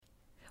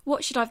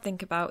What Should I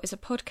Think About is a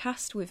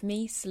podcast with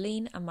me,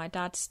 Celine, and my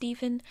dad,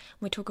 Stephen, and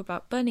we talk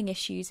about burning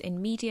issues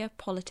in media,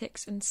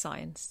 politics and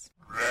science.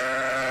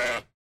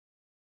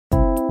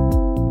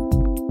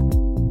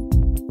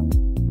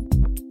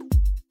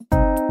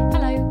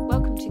 Hello,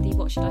 welcome to the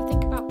What Should I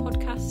Think About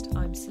podcast.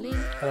 I'm Celine.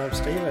 And I'm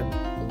Stephen.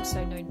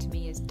 Also known to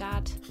me as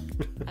Dad.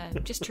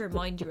 Just to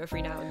remind you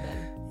every now and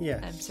then.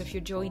 Yes. So if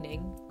you're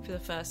joining for the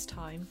first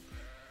time,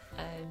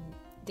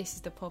 this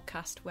is the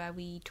podcast where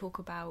we talk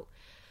about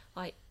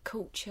like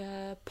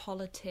culture,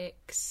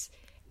 politics,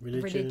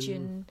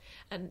 religion,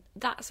 and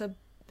that's a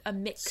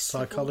mix.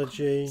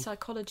 Psychology,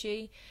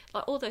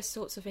 like all those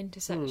sorts of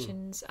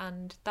intersections,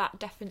 and that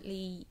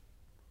definitely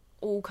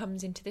all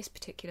comes into this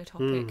particular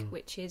topic,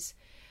 which is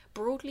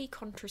broadly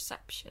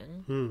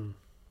contraception.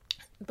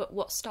 But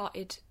what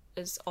started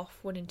us off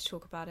wanting to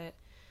talk about it,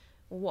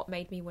 or what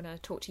made me want to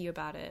talk to you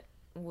about it,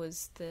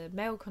 was the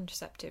male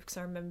contraceptive, because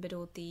I remembered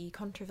all the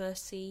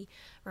controversy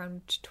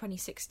around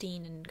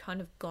 2016 and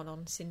kind of gone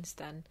on since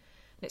then.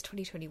 And it's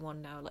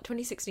 2021 now. Like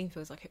 2016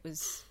 feels like it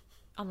was,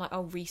 I'm like,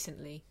 oh,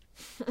 recently.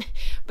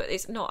 But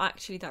it's not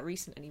actually that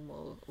recent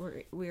anymore.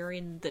 We're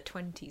in the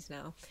 20s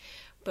now.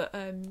 But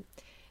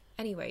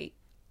anyway,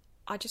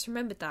 I just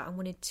remembered that and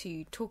wanted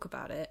to talk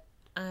about it.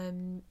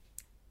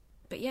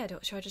 But yeah,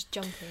 should I just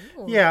jump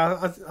in? Or?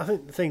 Yeah, I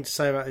think the thing to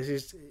say about this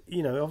is,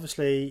 you know,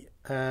 obviously,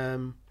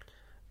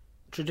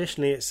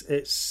 traditionally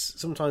it's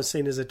sometimes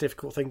seen as a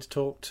difficult thing to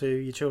talk to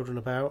your children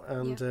about,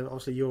 and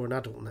obviously you're an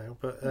adult now,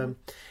 but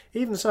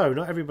even so,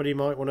 not everybody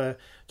might want to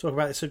talk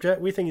about the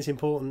subject. We think it's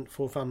important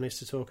for families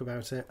to talk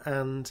about it,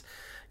 and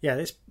yeah,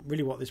 that's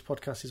really what this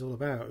podcast is all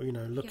about, you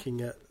know, looking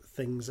at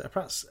things that are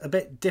perhaps a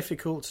bit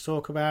difficult to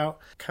talk about,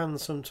 can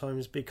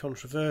sometimes be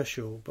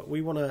controversial, but we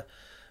want to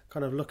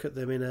kind of look at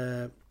them in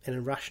a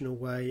rational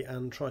way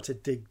and try to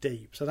dig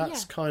deep. So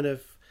that's kind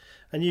of,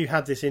 and you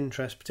had this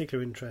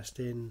particular interest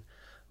in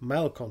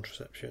male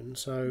contraception,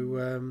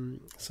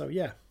 so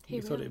yeah,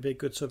 we thought it'd be a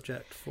good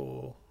subject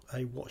for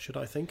a What Should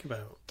I Think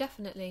About?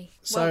 Definitely.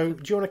 So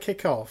do you want to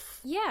kick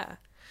off? Yeah.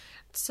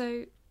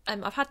 So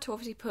I've had to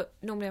obviously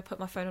normally I put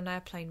my phone on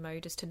airplane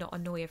mode as to not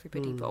annoy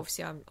everybody, but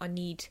obviously I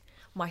need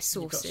my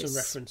sources. You've got some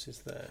references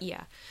there.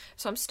 Yeah.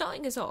 So I'm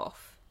starting us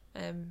off,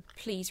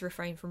 please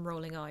refrain from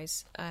rolling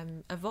eyes,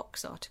 a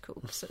Vox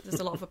article. So there's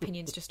a lot of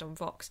opinions just on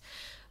Vox.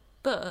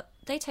 But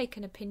they take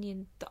an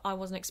opinion that I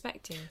wasn't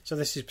expecting. So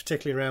this is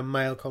particularly around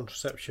male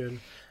contraception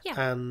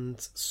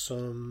and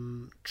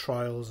some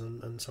trials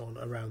and so on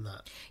around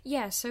that.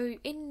 Yeah, so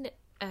in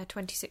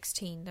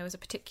 2016, there was a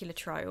particular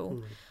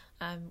trial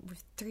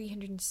with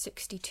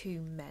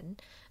 362 men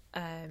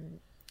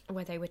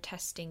where they were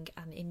testing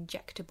an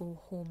injectable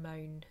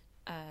hormone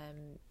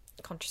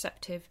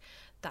contraceptive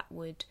that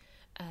would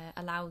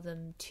allow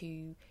them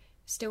to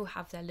still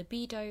have their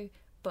libido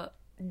but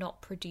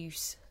not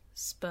produce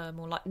sperm,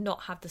 or like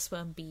not have the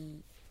sperm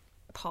be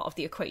part of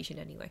the equation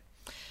anyway.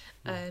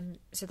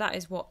 So that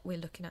is what we're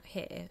looking at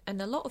here,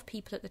 and a lot of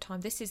people at the time,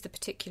 this is the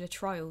particular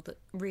trial that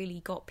really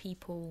got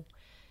people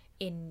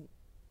in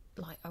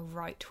like a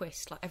right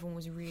twist. Like everyone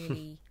was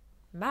really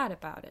mad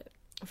about it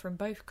from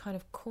both kind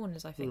of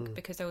corners, I think,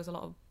 because there was a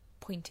lot of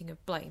pointing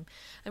of blame.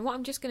 And what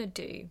I'm just going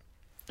to do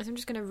is I'm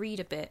just going to read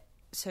a bit.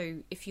 So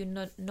if you're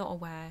not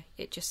aware,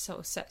 it just sort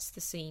of sets the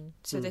scene.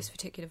 So this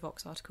particular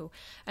Vox article,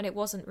 and it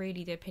wasn't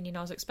really the opinion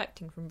I was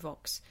expecting from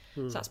Vox.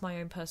 So that's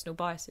my own personal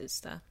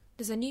biases there.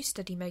 There's a new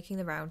study making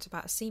the rounds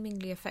about a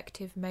seemingly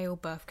effective male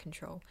birth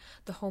control.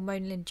 The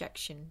hormonal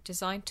injection,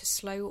 designed to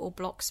slow or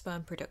block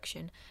sperm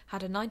production,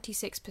 had a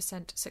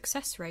 96%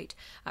 success rate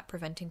at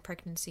preventing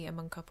pregnancy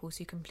among couples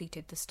who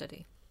completed the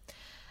study.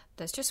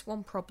 There's just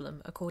one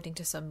problem, according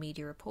to some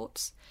media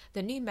reports.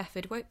 The new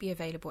method won't be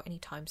available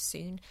anytime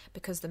soon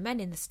because the men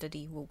in the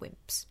study were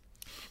wimps.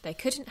 They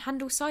couldn't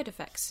handle side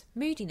effects,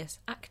 moodiness,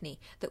 acne,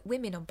 that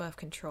women on birth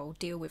control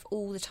deal with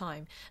all the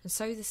time, and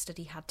so the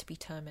study had to be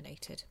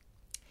terminated.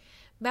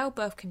 Male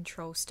birth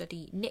control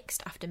study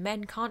nixed after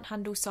men can't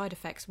handle side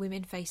effects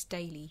women face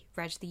daily,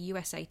 read the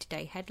USA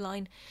Today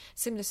headline.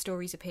 Similar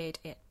stories appeared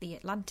at The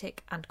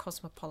Atlantic and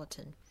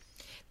Cosmopolitan.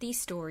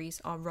 These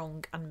stories are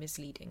wrong and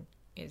misleading,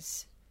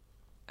 is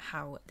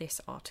how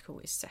this article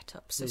is set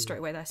up. So straight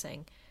away they're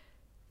saying,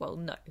 well,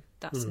 no,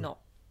 that's not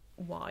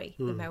why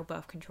the male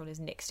birth control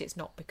is nixed. It's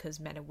not because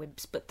men are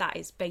wimps, but that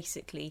is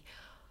basically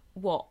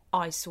what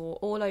I saw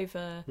all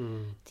over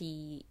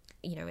the,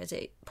 you know, as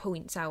it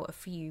points out a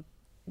few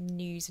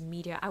news and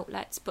media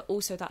outlets, but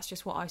also that's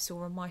just what I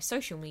saw on my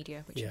social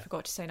media, which I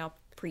forgot to say in our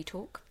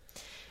pre-talk.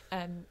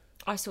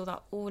 I saw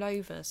that all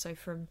over, so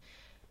from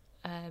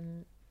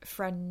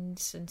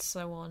friends and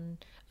so on,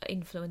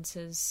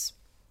 influencers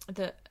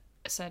that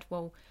said,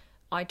 well,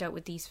 I dealt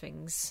with these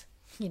things,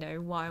 you know,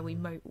 why are we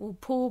well,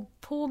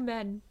 poor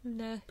men,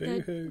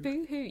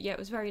 boo-hoo. Yeah, it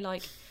was very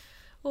like,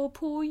 oh,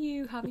 poor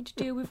you having to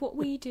deal with what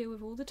we deal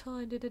with all the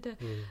time,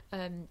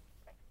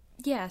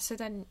 yeah, so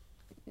then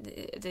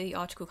the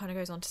article kind of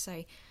goes on to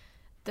say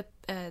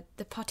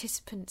the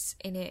participants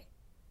in it,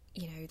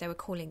 you know,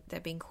 they're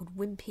being called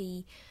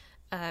wimpy,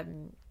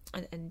 and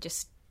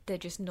just they're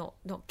just not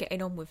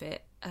getting on with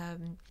it,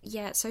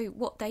 So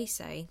what they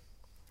say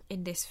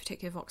in this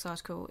particular Vox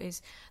article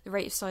is the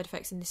rate of side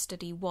effects in this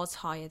study was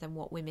higher than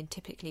what women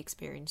typically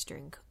experience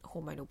during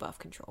hormonal birth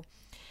control.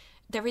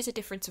 There is a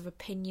difference of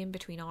opinion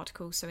between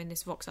articles. So in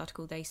this Vox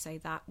article, they say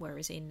that,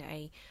 whereas in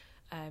a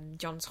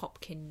Johns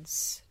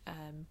Hopkins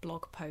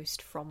blog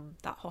post from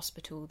that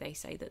hospital, they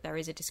say that there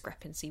is a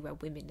discrepancy where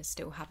women are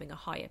still having a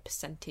higher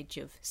percentage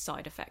of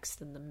side effects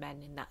than the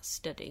men in that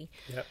study.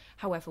 Yep.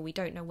 However, we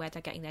don't know where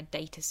they're getting their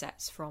data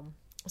sets from,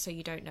 so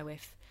you don't know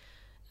if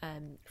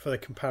for the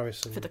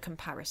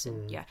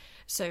comparison. Yeah.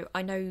 So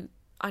I know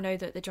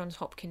that the Johns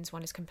Hopkins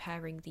one is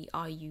comparing the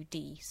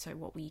IUD, so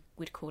what we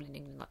would call in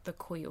England like the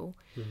coil.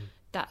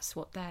 That's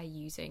what they're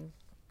using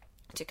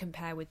to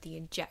compare with the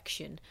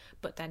injection,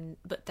 but then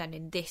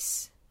in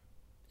this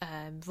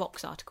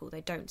Vox article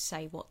they don't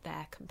say what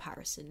their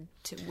comparison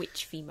to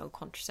which female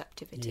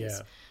contraceptive it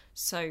is.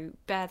 So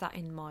bear that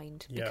in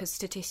mind, because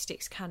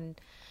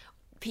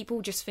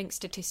people just think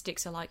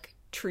statistics are like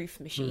truth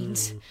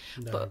machines.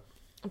 No. But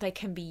they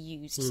can be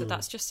used, so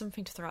that's just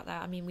something to throw out there.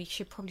 I mean, we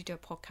should probably do a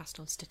podcast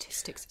on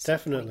statistics at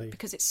Definitely, some point,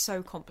 because it's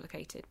so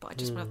complicated, but I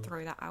just want to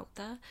throw that out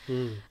there.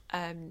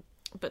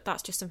 But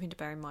that's just something to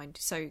bear in mind.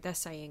 So they're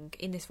saying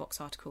in this Vox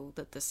article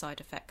that the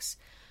side effects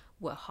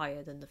were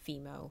higher than the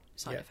female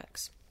side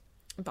effects,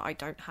 but I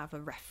don't have a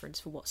reference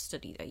for what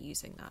study they're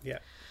using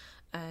that.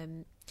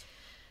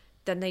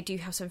 Then they do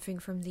have something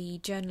from the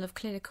Journal of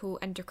Clinical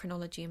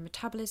Endocrinology and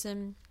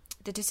Metabolism.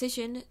 The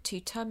decision to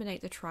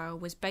terminate the trial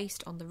was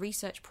based on the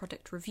Research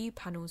Product Review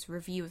Panel's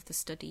review of the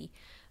study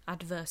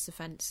adverse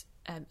events.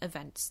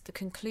 The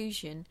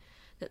conclusion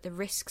that the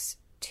risks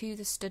to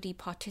the study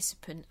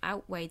participant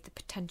outweighed the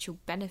potential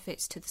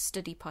benefits to the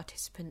study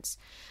participants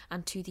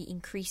and to the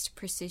increased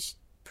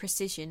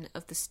precision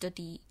of the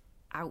study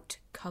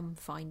outcome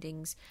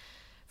findings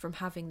from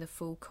having the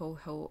full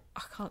cohort.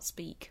 I can't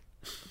speak.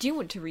 Do you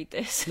want to read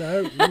this?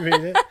 No, you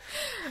read it.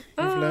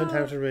 You've learned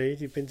how to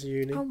read. You've been to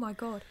uni. Oh my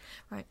god.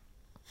 Right.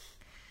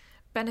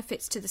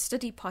 Benefits to the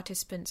study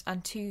participants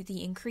and to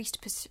the increased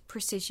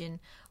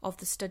precision of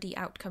the study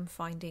outcome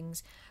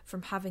findings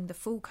from having the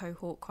full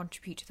cohort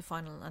contribute to the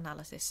final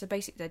analysis. So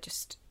basically they're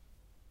just,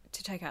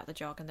 to take out the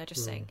jargon, they're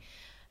just saying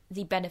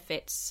the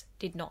benefits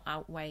did not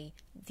outweigh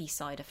the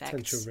side effects.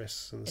 Potential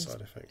risks and side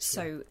effects.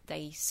 So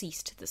they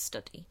ceased the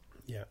study.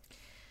 Yeah.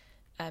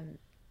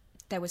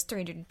 There was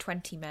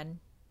 320 men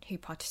who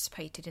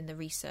participated in the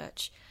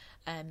research,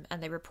 and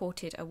they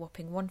reported a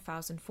whopping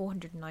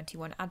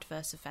 1,491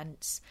 adverse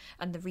events,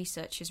 and the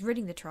researchers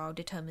running the trial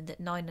determined that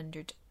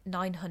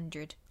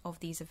 900 of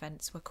these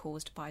events were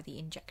caused by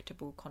the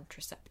injectable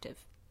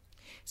contraceptive.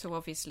 So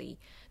obviously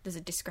there's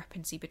a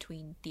discrepancy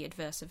between the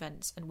adverse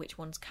events and which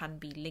ones can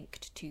be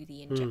linked to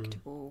the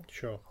injectable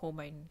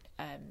hormone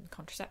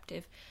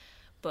contraceptive,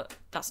 but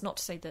that's not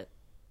to say that,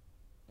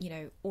 you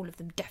know, all of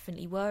them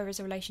definitely were as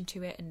a relation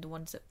to it, and the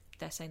ones that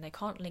they're saying they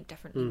can't link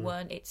definitely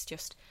weren't. It's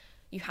just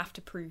you have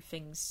to prove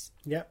things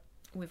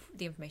with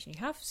the information you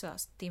have, so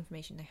that's the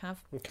information they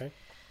have. Okay.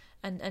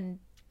 And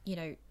you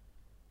know,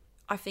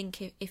 I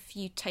think if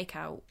you take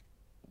out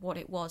what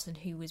it was and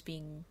who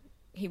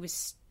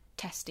was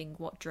testing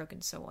what drug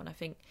and so on, I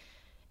think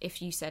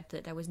if you said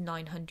that there was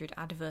 900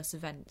 adverse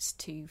events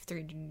to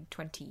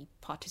 320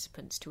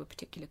 participants to a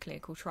particular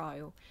clinical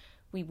trial,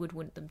 we would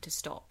want them to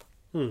stop.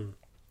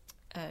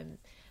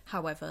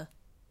 However,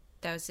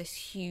 there was this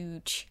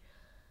huge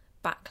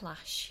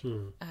backlash,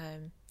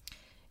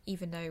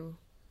 even though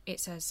it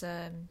says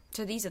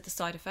so these are the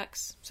side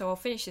effects. So I'll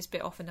finish this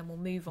bit off and then we'll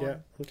move on. Yeah,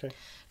 okay.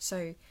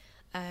 So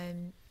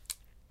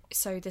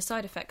the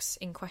side effects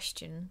in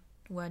question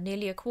were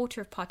nearly a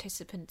quarter of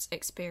participants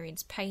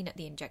experienced pain at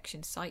the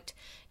injection site,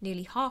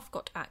 nearly half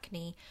got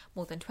acne,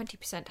 more than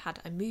 20% had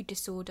a mood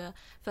disorder,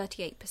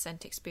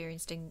 38%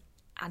 experienced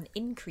an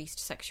increased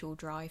sexual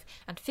drive,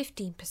 and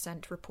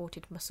 15%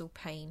 reported muscle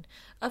pain.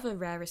 Other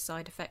rarer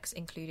side effects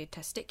included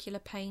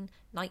testicular pain,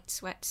 night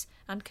sweats,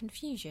 and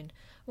confusion.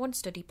 One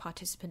study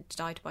participant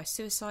died by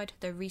suicide,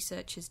 though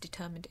researchers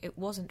determined it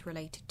wasn't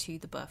related to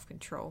the birth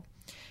control.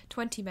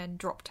 20 men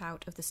dropped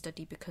out of the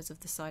study because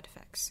of the side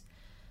effects.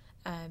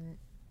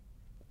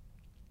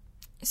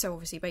 So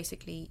obviously,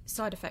 basically,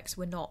 side effects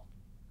were not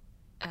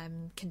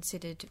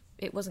considered.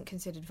 It wasn't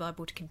considered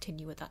viable to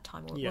continue at that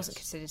time, or it wasn't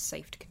considered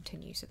safe to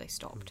continue, so they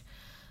stopped.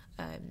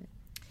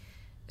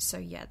 So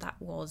yeah, that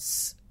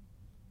was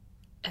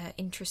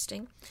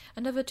interesting.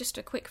 Another just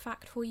a quick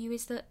fact for you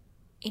is that,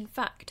 in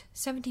fact,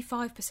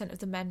 75% of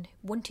the men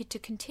wanted to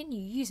continue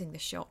using the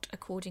shot,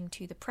 according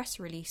to the press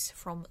release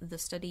from the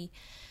study.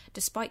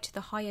 Despite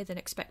the higher than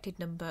expected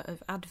number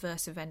of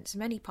adverse events,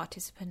 many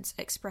participants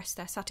expressed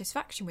their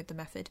satisfaction with the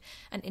method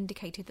and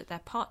indicated that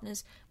their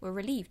partners were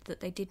relieved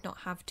that they did not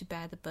have to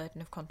bear the burden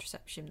of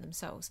contraception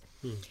themselves.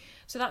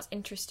 So that's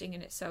interesting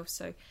in itself.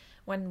 So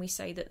when we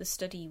say that the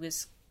study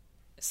was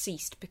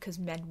ceased because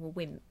men were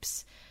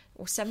wimps,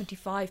 or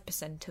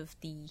 75% of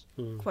the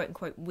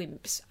quote-unquote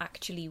wimps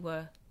actually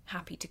were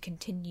happy to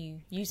continue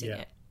using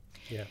it.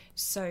 Yeah.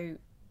 So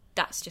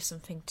that's just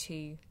something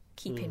to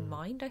keep in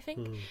mind, I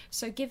think.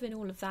 So given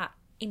all of that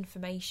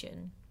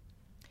information,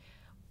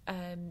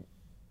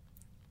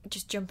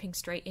 just jumping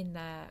straight in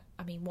there,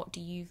 I mean, what do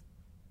you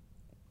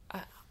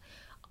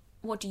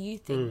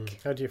think?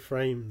 How do you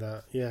frame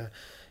that?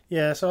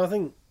 Yeah. So I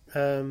think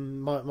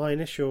my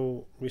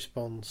initial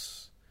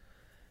response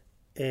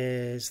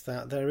is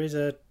that there is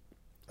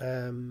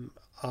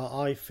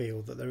I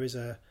feel that there is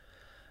a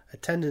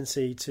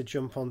tendency to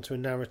jump onto a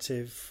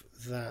narrative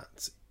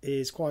that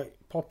is quite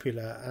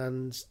popular,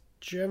 and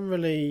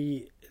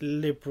generally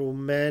liberal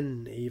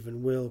men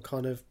even will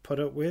kind of put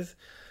up with,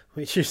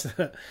 which is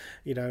that,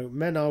 you know,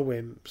 men are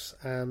wimps,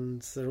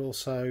 and they're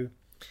also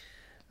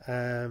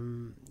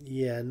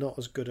not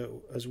as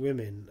good as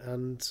women.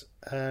 And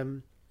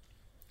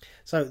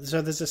so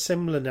there's a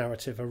similar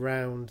narrative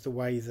around the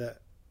way that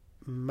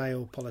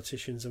male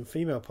politicians and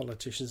female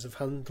politicians have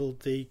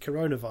handled the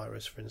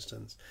coronavirus, for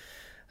instance.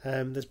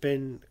 There's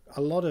been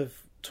a lot of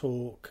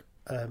talk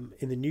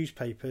in the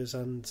newspapers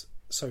and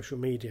social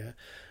media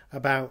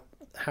about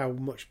how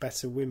much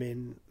better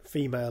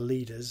female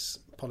leaders,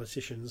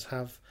 politicians,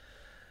 have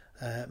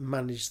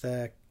managed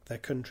their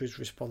country's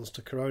response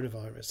to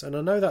coronavirus. And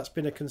I know that's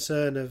been a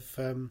concern of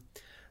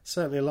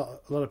certainly a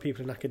lot of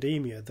people in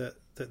academia, that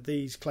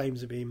these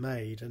claims are being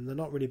made and they're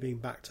not really being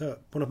backed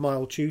up. One of my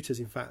old tutors,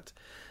 in fact,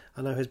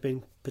 I know has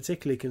been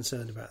particularly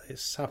concerned about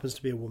this, happens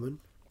to be a woman,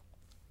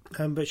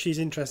 but she's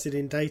interested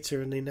in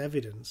data and in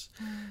evidence,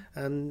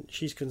 and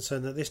she's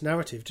concerned that this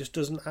narrative just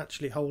doesn't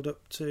actually hold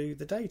up to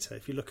the data.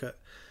 If you look at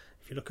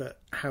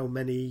how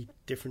many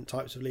different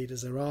types of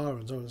leaders there are,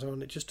 and so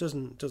on, it just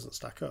doesn't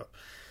stack up.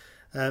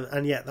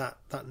 And yet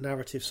that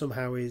narrative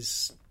somehow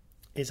is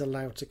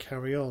allowed to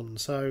carry on.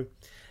 So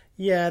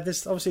yeah,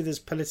 there's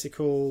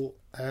political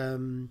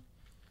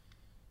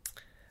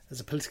there's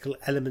a political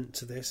element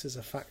to this. There's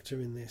a factor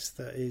in this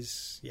that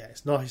is,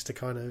 it's nice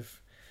to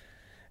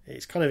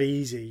it's kind of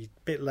easy,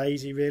 a bit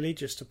lazy really,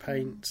 just to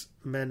paint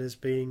men as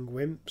being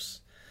wimps.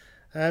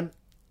 And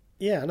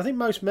I think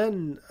most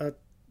men are,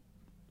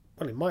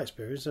 well, in my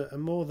experience, are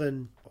more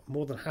than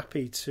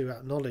happy to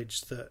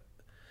acknowledge that,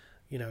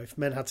 you know, if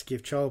men had to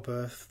give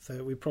childbirth,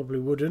 that we probably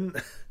wouldn't.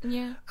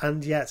 Yeah.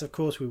 And yet, of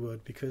course, we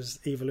would, because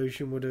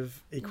evolution would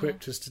have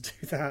equipped us to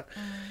do that.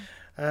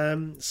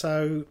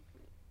 So,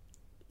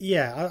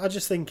 yeah, I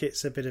just think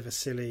it's a bit of a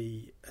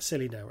silly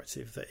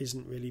narrative that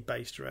isn't really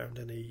based around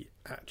any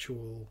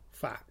actual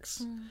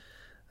facts.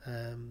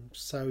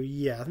 So,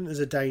 yeah, I think there's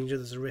a danger,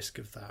 there's a risk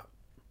of that.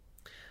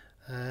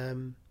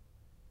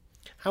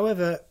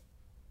 However,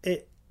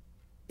 it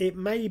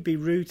may be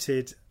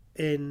rooted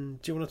in.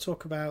 Do you want to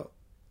talk about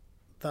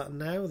that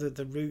now?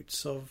 The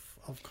roots of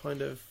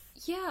kind of.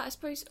 Yeah, I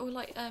suppose, or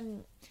like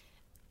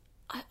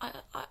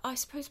I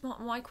suppose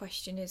my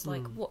question is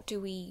like, what do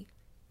we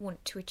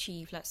want to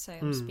achieve? Let's say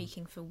I'm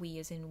speaking for we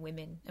as in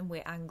women, and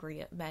we're angry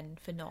at men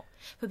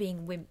for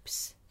being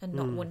wimps and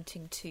not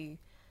wanting to,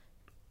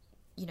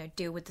 you know,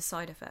 deal with the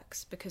side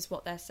effects, because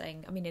what they're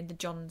saying, I mean, in the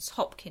Johns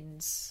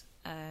Hopkins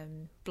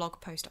blog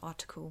post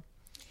article,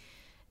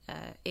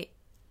 it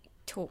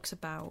talks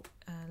about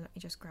let me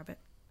just grab it.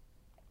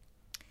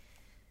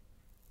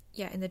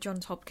 Yeah, in the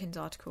Johns Hopkins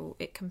article,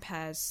 it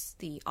compares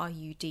the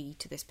IUD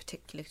to this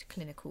particular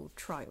clinical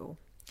trial,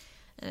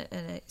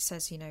 and it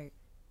says, you know,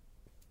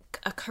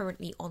 are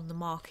currently on the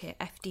market,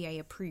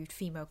 FDA-approved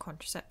female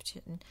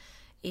contraception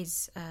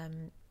is,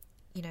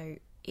 you know,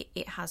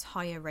 it has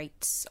higher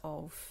rates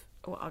of.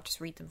 Well, I'll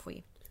just read them for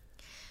you.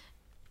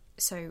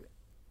 So,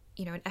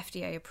 you know, an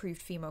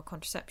FDA-approved female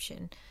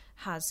contraception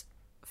has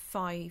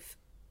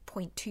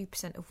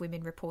 5.2% of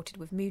women reported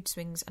with mood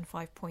swings and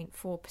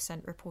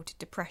 5.4% reported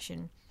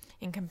depression,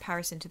 in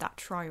comparison to that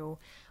trial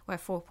where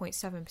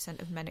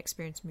 4.7% of men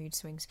experienced mood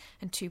swings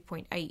and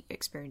 2.8%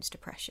 experienced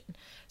depression.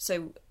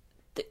 So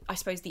I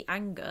suppose the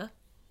anger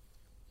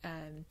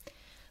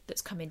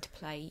that's come into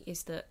play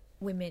is that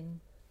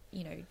women,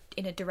 you know,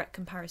 in a direct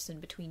comparison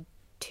between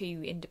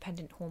two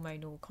independent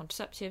hormonal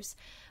contraceptives,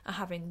 are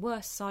having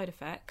worse side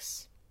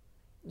effects,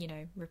 you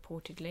know,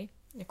 reportedly,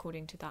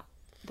 according to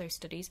those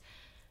studies.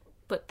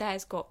 But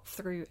theirs got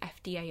through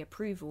FDA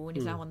approval and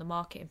is now on the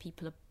market and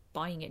people are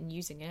buying it and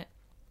using it.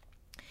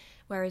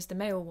 Whereas the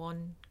male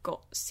one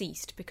got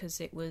ceased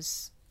because it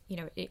was, you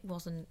know, it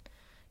wasn't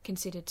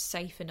considered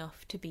safe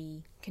enough to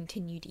be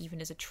continued even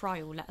as a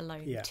trial, let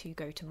alone to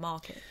go to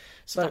market.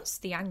 So that's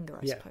the anger,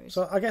 I suppose.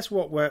 So I guess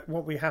what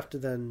we have to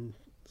then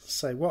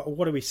say,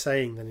 what are we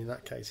saying then in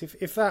that case?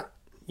 If that,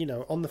 you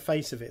know, on the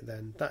face of it,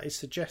 then that is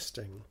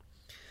suggesting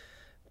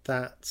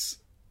that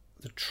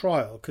the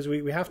trial, because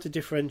we have to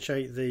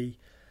differentiate the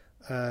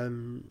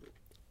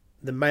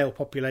male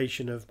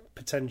population of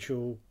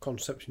potential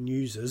contraception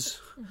users.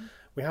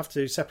 We have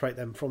to separate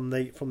them from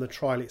the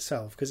trial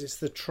itself, because it's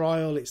the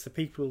trial, it's the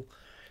people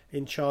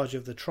in charge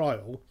of the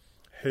trial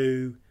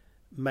who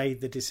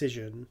made the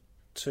decision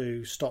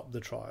to stop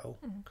the trial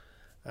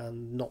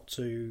and not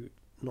to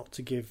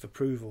give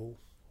approval,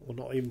 or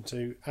not even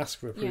to ask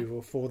for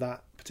approval for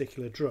that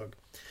particular drug.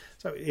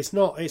 So it's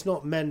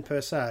not men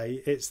per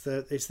se, it's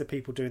the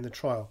people doing the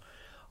trial.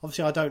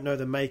 Obviously, I don't know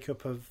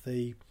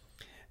the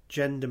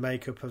gender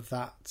makeup of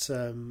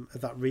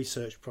that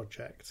research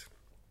project.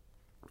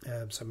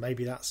 So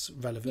maybe that's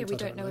relevant. Yeah, we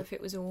don't know if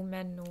it was all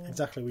men or...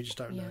 Exactly, we just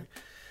don't know.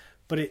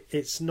 But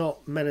it's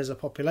not men as a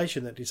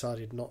population that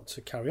decided not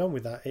to carry on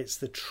with that. It's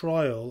the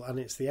trial and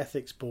it's the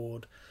ethics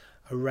board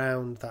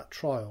around that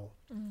trial.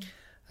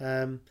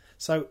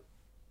 So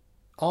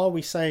are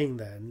we saying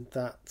then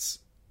that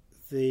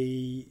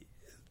the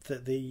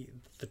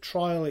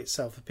trial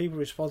itself, the people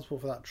responsible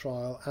for that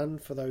trial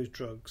and for those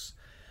drugs,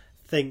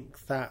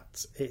 think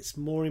that it's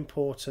more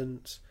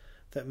important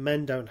that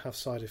men don't have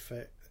side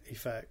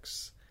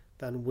effects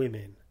than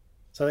women?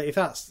 So if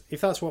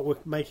that's what we're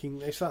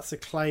making, if that's the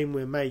claim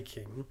we're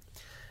making,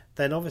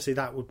 then obviously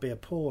that would be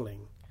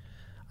appalling.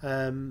 But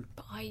I'm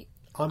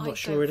not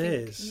sure it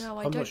is. No,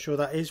 I'm not sure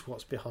that is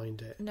what's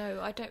behind it. No,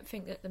 I don't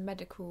think that the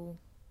medical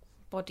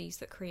bodies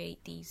that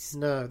create these...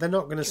 No, they're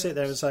not going to sit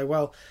there and say,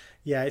 well,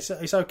 yeah,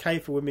 it's okay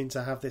for women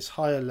to have this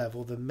higher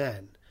level than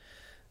men.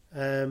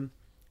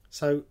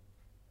 So,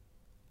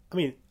 I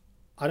mean,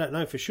 I don't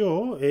know for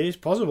sure. It is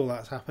possible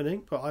that's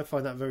happening, but I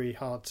find that very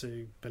hard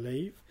to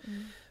believe.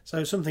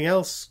 So something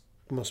else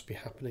must be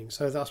happening.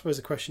 So I suppose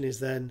the question is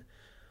then,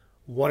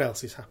 what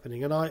else is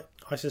happening? And I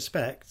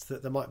suspect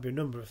that there might be a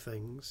number of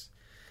things,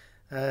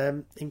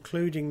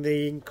 including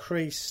the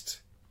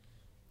increased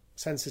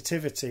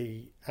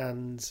sensitivity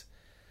and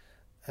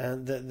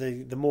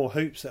the more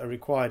hoops that are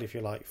required, if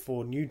you like,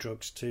 for new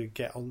drugs to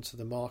get onto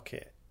the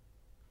market.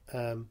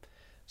 So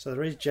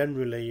there is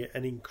generally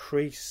an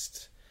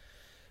increased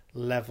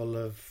level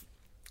of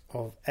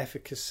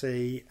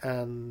efficacy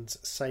and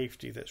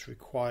safety that's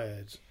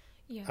required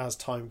as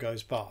time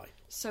goes by.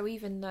 So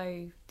even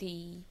though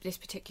this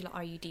particular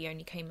IUD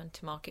only came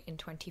onto market in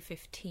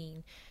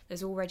 2015,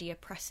 there's already a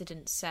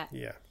precedent set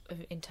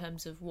in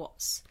terms of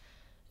what's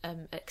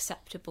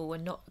acceptable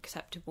and not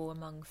acceptable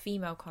among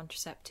female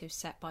contraceptives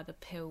set by the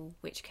pill,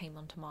 which came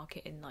onto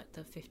market in like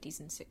the 50s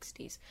and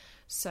 60s.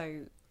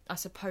 So I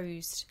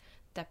suppose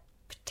that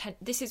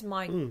this is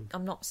my...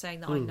 I'm not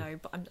saying that I know,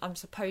 but I'm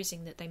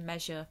supposing that they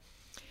measure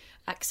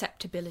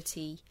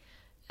acceptability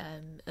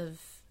of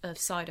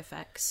side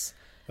effects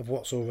of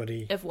what's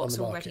already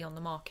on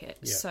the market.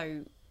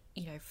 So,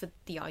 you know, for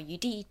the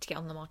IUD to get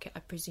on the market, I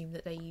presume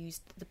that they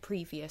used the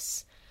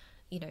previous,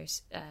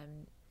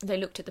 they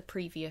looked at the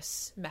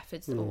previous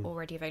methods that were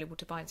already available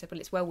to buy and said, well,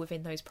 it's well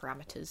within those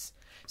parameters,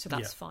 so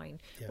that's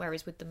fine.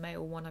 Whereas with the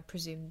male one, I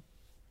presume,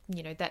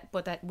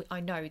 I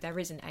know there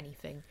isn't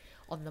anything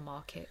on the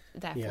market,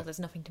 therefore there's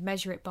nothing to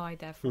measure it by,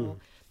 therefore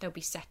they'll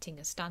be setting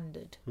a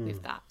standard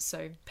with that.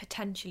 So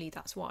potentially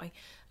that's why.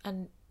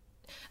 And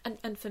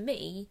for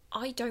me,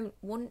 I don't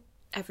want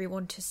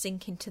everyone to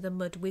sink into the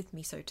mud with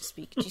me, so to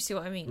speak. Do you see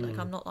what I mean? Like,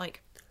 I'm not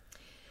like,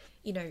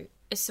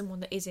 as someone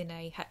that is in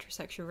a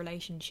heterosexual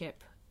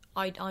relationship,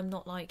 I'm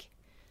not like,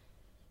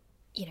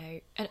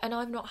 and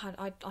I've not had,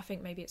 I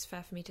think maybe it's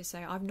fair for me to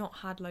say, I've not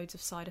had loads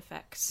of side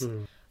effects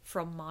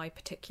from my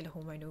particular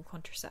hormonal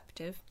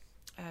contraceptive.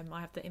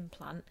 I have the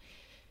implant.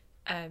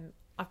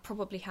 I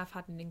probably have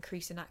had an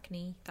increase in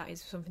acne. That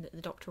is something that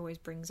the doctor always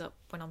brings up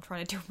when I'm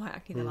trying to deal with my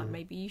acne. They're like,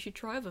 maybe you should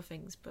try other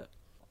things, but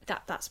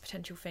that's a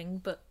potential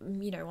thing. But,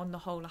 on the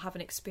whole, I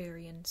haven't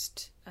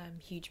experienced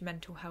huge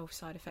mental health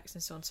side effects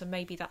and so on. So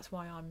maybe that's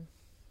why I'm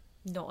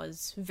not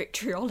as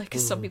vitriolic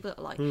as some people that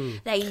are like,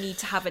 they need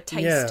to have a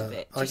taste of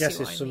it. I guess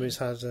if somebody's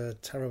had a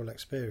terrible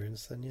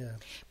experience, then yeah.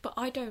 But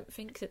I don't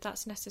think that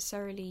that's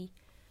necessarily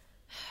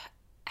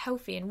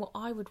healthy. And what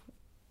I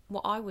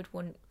would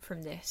want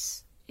from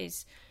this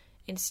is,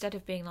 instead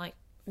of being like,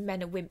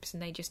 men are wimps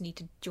and they just need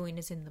to join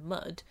us in the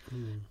mud,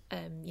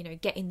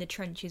 get in the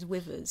trenches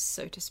with us,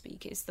 so to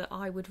speak, is that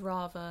I would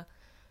rather,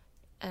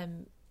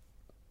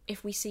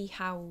 if we see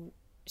how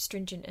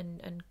stringent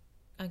and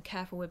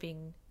careful we're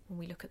being when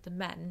we look at the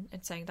men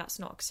and saying that's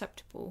not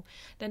acceptable,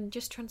 then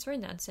just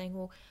transferring that and saying,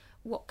 well,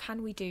 what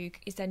can we do?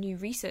 Is there new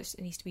research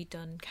that needs to be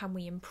done? Can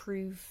we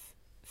improve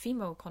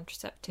female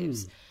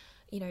contraceptives?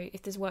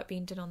 If there's work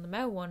being done on the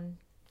male one,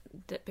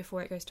 that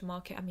before it goes to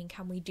market, I mean,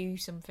 can we do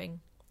something?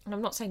 And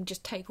I'm not saying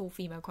just take all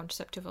female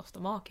contraceptive off the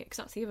market, because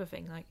that's the other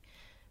thing. Like,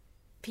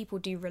 people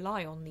do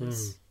rely on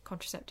these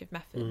contraceptive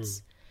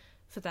methods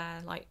for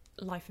their like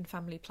life and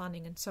family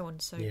planning and so on.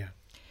 So,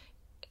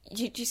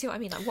 do you see what I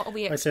mean? Like, what are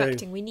we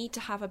expecting? We need to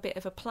have a bit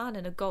of a plan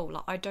and a goal.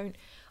 Like,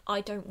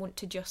 I don't want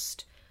to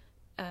just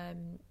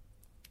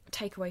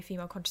take away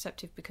female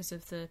contraceptive because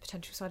of the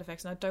potential side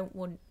effects, and I don't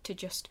want to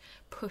just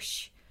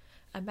push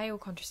a male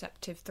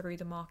contraceptive through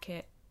the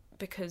market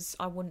because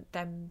I want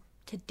them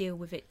to deal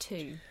with it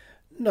too.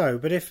 No,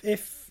 but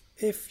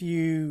if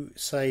you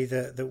say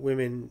that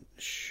women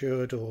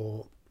should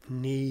or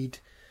need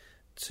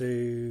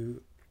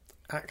to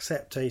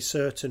accept a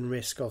certain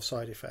risk of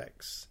side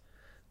effects,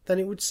 then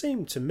it would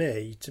seem to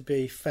me to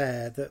be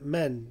fair that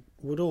men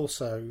would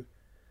also...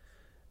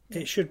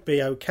 It should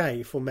be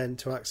okay for men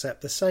to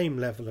accept the same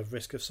level of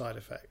risk of side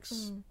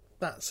effects.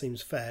 That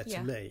seems fair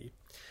to me.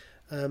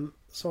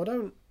 So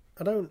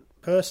I don't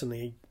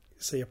personally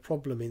see a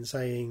problem in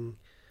saying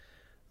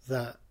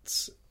that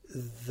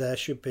there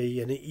should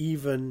be an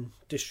even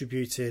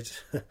distributed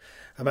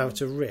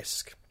amount of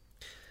risk.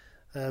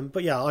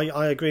 But yeah,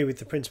 I agree with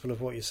the principle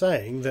of what you're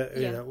saying, that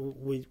Yeah. you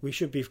know, we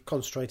should be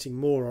concentrating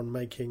more on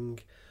making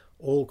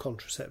all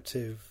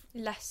contraceptive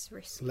less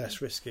risky.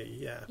 less risky.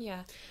 Yeah.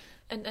 Yeah,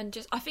 and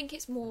just I think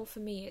it's more for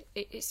me.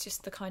 It's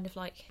just the kind of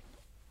like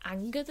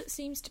anger that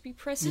seems to be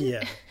present.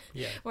 Yeah.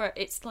 Yeah. Where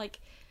it's like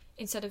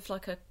instead of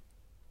like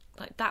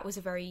that was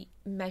a very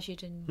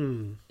measured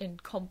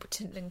and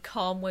competent and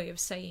calm way of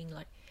saying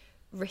like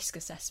risk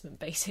assessment,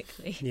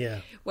 basically.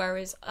 Yeah.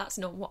 Whereas that's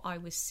not what I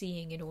was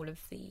seeing in all of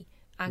the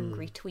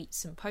angry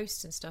tweets and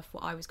posts and stuff.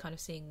 What I was kind of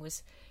seeing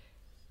was,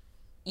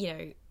 you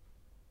know,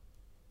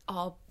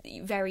 our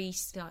very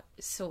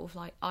sort of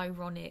like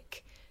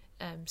ironic,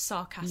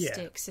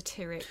 sarcastic,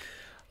 satiric.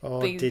 Oh,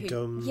 boo-hoo.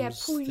 diddums. Yeah,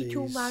 poor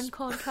little these- man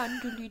can't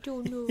handle you,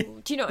 don't know.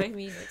 Do you know what I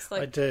mean? It's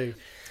like I do.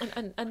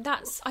 and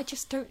that's, I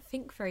just don't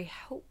think very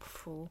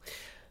helpful.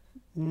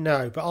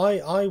 No, but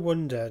I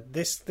wonder,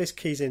 this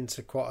keys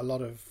into quite a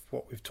lot of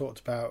what we've talked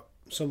about,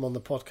 some on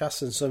the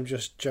podcast and some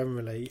just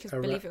generally. Because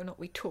believe it or not,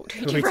 we talked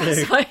to We each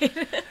do.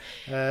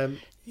 other.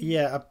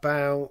 Yeah,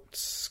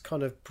 about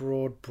kind of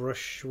broad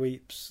brush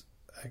sweeps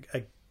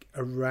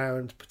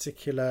around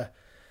particular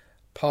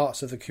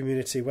parts of the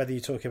community, whether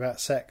you're talking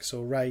about sex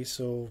or race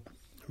or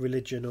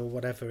religion or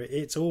whatever.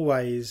 It's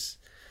always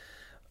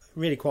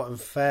really quite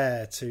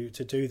unfair to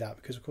do that,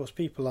 because of course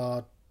people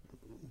are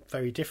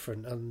very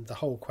different and the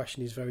whole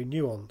question is very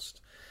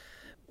nuanced.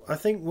 I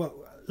think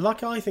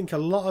a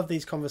lot of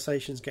these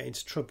conversations get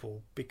into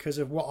trouble because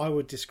of what I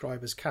would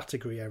describe as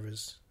category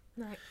errors.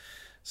 Right.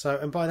 So,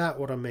 and by that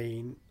what I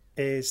mean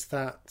is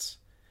that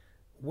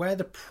where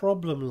the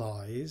problem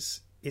lies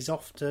is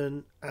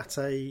often at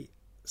a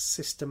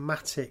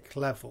systematic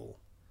level,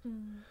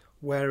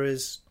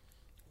 whereas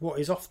what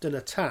is often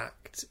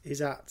attacked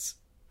is at,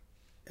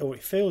 or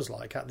it feels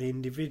like, at the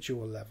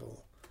individual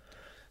level.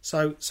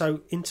 So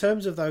in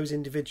terms of those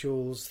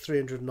individuals,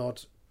 300 and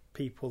odd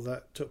people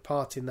that took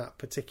part in that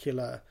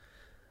particular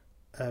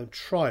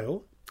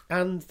trial,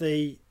 and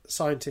the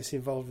scientists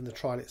involved in the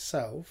trial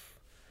itself,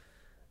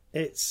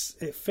 it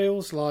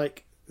feels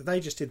like they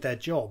just did their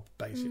job,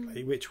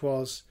 basically, which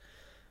was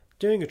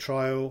doing a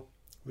trial,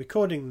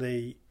 recording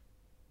the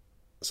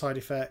side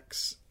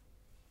effects,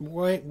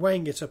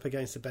 weighing it up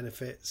against the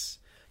benefits,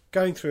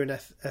 going through an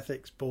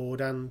ethics board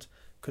and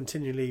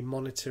continually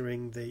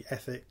monitoring the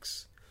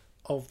ethics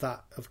of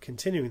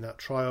continuing that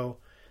trial,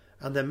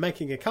 and then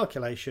making a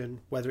calculation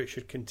whether it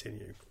should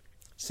continue.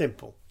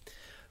 Simple.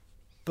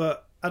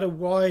 But at a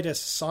wider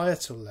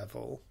societal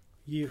level,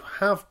 you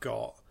have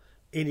got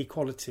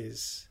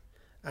inequalities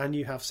and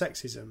you have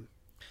sexism.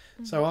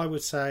 So I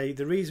would say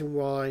the reason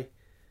why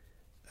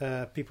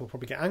people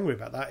probably get angry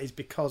about that is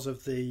because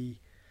of the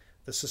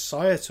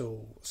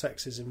societal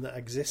sexism that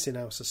exists in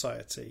our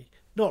society.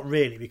 Not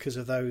really because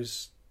of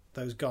those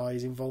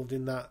guys involved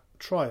in that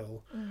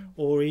trial,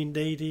 or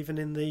indeed even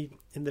in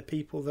the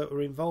people that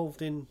were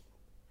involved in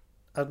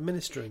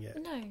administering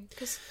it. No,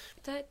 because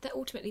they're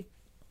ultimately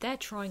they're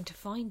trying to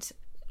find.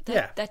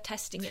 Yeah. They're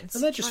testing it,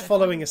 And they're just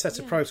following a set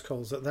of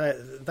protocols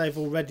that they've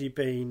already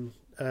been,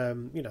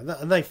 and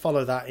they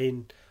follow that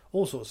in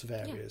all sorts of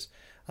areas. Yeah.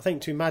 I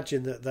think to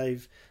imagine that they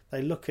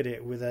look at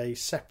it with a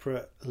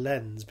separate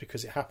lens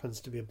because it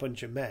happens to be a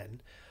bunch of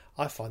men,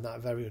 I find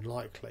that very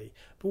unlikely.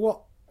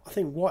 But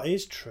what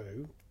is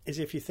true is,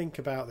 if you think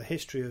about the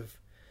history of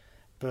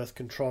birth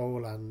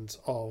control and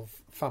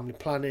of family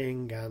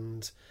planning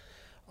and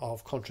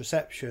of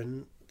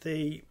contraception,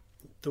 the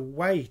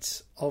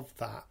weight of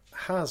that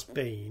has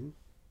been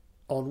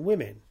on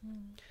women.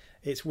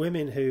 It's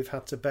women who've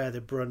had to bear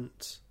the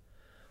brunt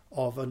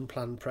of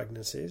unplanned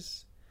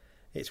pregnancies.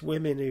 It's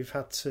women who've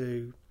had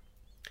to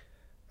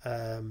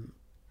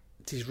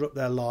disrupt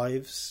their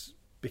lives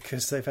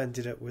because they've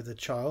ended up with a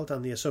child,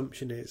 and the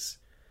assumption is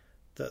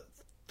that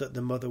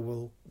the mother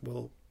will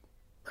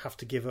have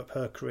to give up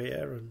her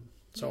career and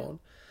so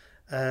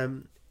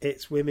on.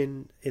 It's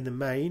women in the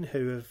main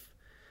who have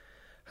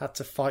had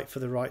to fight for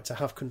the right to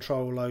have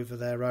control over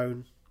their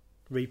own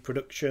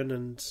reproduction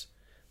and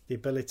the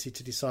ability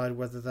to decide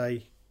whether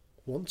they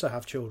want to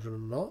have children or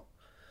not.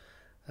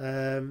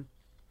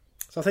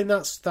 So I think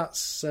that's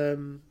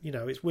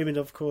it's women,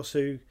 of course,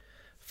 who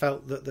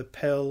felt that the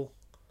pill,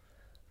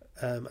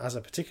 as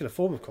a particular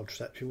form of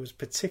contraception, was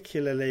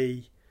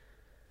particularly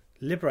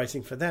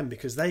liberating for them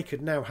because they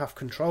could now have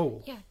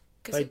control. Yeah,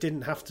 they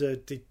didn't have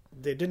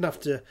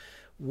to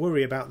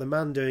worry about the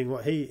man doing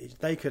what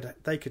they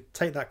could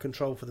take that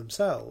control for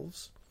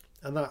themselves,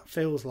 and that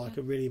feels like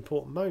a really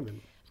important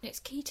moment. And it's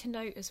key to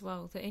note as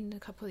well that in a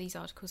couple of these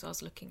articles I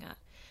was looking at,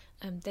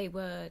 they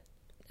were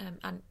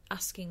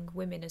asking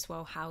women as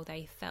well how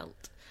they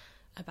felt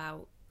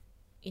about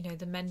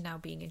the men now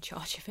being in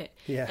charge of it.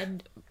 Yeah.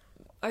 And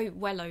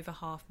well over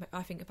half,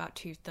 I think about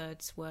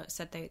 2/3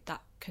 said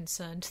that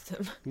concerned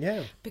them.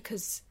 Yeah.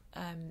 Because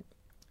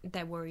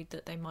they're worried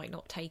that they might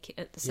not take it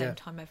at the same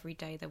time every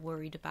day. They're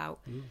worried about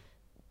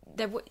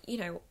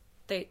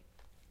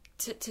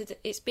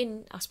it's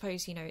been, I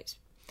suppose, it's,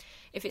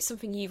 if it's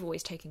something you've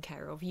always taken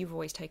care of, you've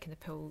always taken the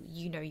pill,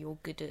 you're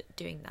good at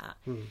doing that.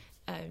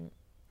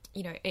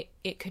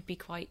 It could be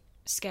quite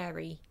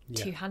scary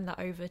to hand that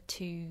over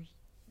to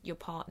your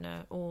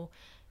partner, or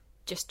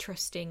just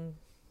trusting,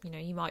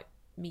 you might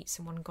meet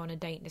someone, go on a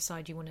date and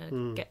decide you want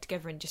to get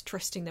together, and just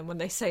trusting them when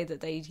they say that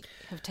they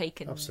have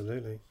taken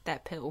their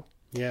pill.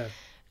 Yeah.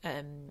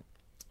 And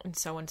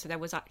so on. So there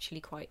was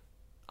actually quite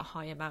a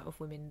high amount of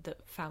women that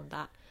found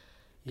that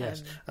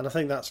and I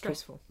think that's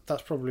stressful.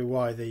 That's probably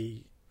why I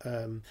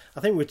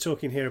think we're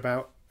talking here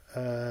about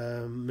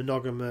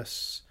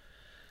monogamous.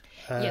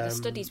 The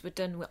studies were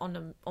done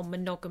on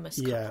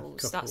monogamous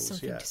couples. That's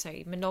something to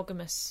say.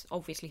 Monogamous,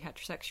 obviously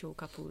heterosexual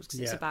couples, because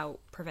it's about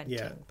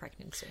preventing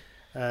pregnancy.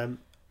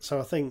 So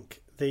I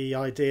think the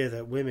idea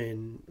that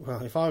women,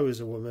 well, if I was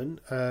a woman,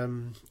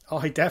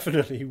 I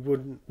definitely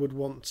would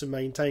want to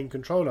maintain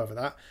control over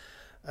that.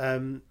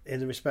 In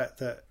the respect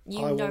that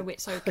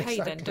it's okay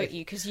exactly. Then, don't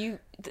you? Because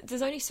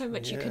there's only so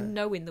much you can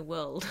know in the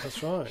world.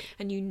 That's right.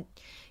 And you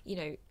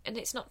know, and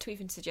it's not to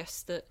even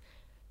suggest that.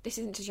 This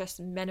isn't to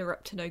suggest men are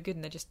up to no good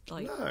and they're just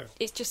like... No.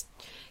 It's just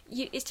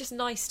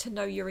nice to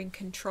know you're in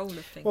control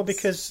of things. Well,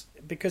 because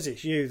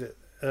it's you that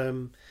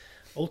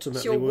ultimately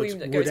it's your womb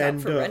that goes end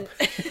out for up...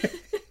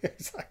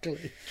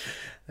 Exactly.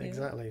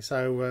 Yeah.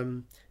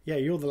 So,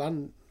 you're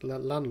the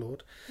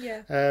landlord.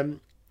 Yeah.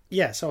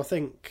 So I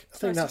think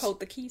nice that's... to hold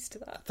the keys to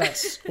that.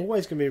 That's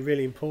always going to be a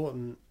really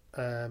important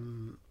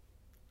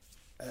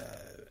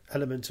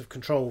element of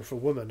control for a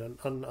woman.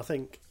 And I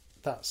think...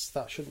 that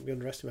shouldn't be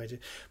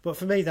underestimated. But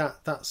for me,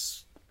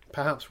 that's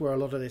perhaps where a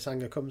lot of this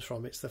anger comes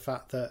from. It's the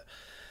fact that,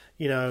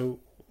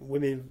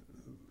 women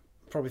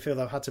probably feel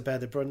they've had to bear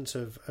the brunt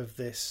of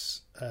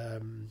this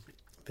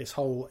this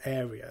whole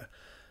area,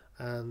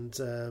 and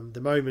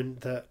the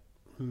moment that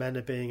men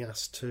are being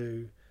asked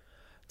to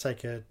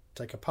take a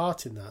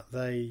part in that,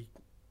 they,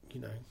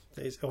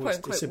 it's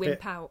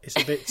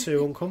a bit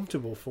too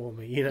uncomfortable for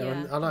me,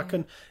 and I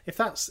can if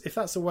that's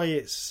the way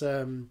it's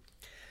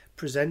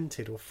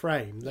presented or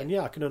framed, then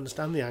I can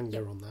understand the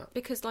anger on that.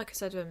 Because, like I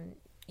said,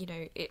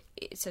 it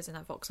says in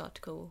that Vox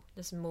article,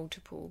 there's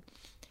multiple,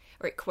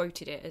 or it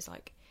quoted it as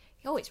like,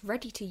 "Oh, it's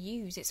ready to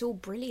use. It's all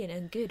brilliant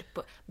and good,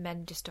 but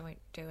men just don't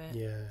do it."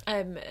 Yeah.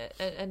 And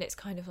it's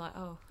kind of like,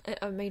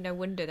 no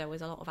wonder there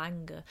was a lot of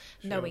anger,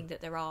 knowing that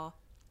there are,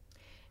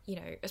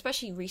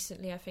 especially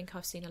recently. I think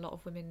I've seen a lot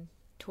of women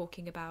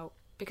talking about,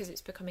 because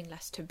it's becoming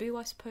less taboo,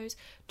 I suppose,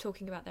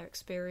 talking about their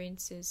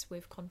experiences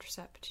with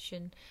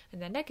contraception and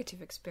their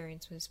negative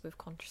experiences with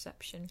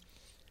contraception.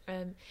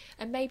 And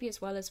maybe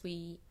as well as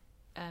we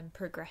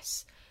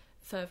progress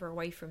further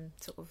away from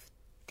sort of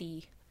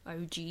the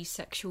OG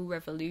sexual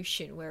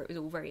revolution, where it was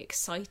all very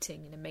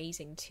exciting and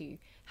amazing to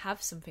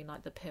have something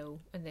like the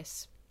pill and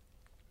this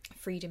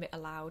freedom it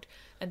allowed,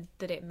 and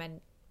that it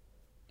meant,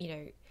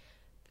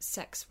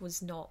 sex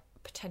was not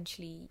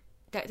potentially...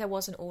 There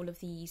wasn't all of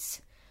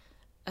these...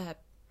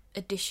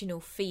 additional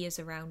fears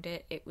around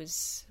it. It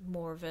was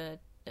more of a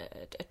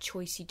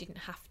choice. You didn't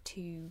have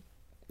to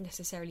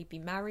necessarily be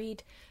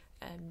married.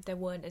 There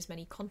weren't as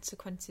many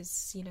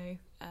consequences,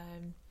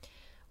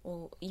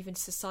 or even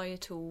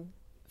societal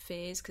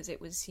fears, because it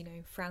was,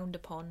 frowned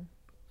upon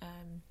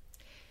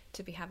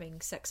to be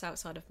having sex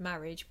outside of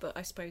marriage. But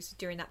I suppose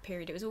during that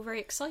period it was all very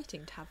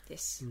exciting to have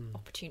this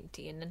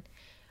opportunity, and then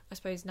I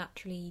suppose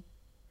naturally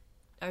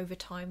over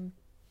time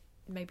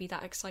maybe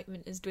that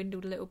excitement has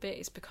dwindled a little bit.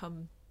 It's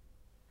become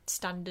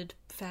standard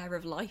fare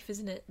of life,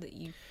 isn't it, that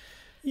you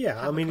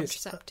have a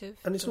contraceptive?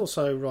 It's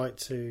also right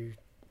to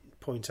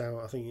point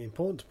out, I think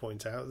important to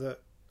point out, that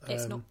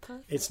it's not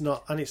perfect. It's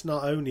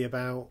not only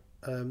about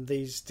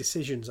these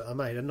decisions that are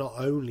made are not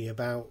only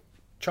about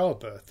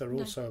childbirth. They're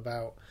also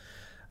about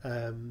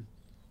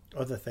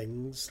other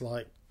things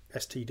like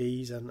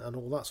STDs and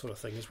all that sort of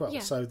thing as well.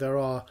 So there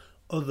are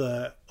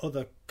other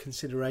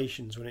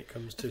considerations when it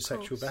comes to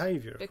sexual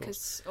behaviour,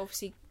 because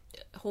obviously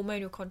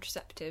hormonal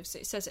contraceptives,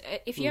 it says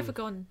if you ever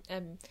go on,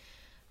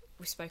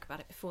 we spoke about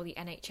it before, the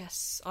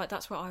NHS,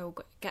 that's where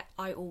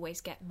I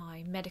always get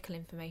my medical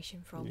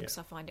information from, because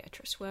I find it a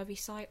trustworthy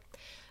site.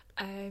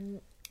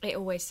 It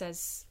always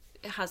says,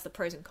 it has the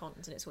pros and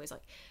cons, and it's always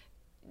like,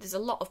 there's a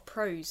lot of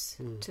pros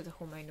to the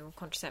hormonal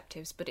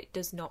contraceptives, but it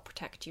does not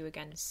protect you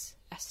against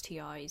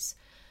STIs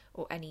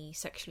or any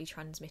sexually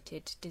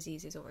transmitted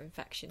diseases or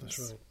infections.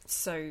 That's right.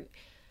 So,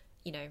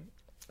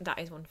 that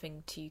is one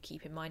thing to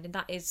keep in mind, and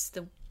that is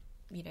the,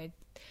 I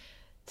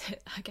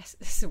guess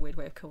this is a weird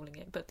way of calling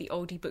it, but the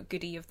oldie but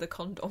goodie of the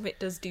condom. It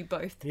does do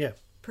both. Yeah.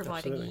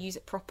 Providing absolutely. you use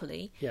it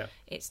properly. Yeah.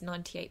 It's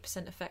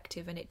 98%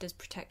 effective, and it does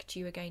protect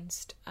you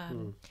against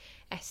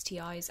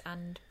STIs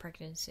and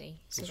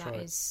pregnancy. So That's that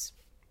right. is,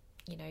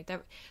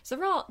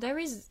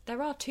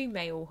 there are two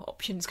male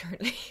options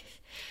currently.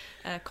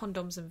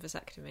 Condoms and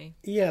vasectomy.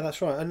 Yeah,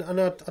 that's right.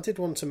 And I did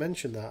want to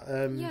mention that.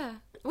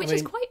 Which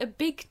is quite a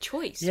big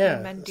choice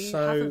when men do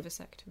have a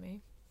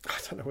vasectomy. I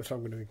don't know whether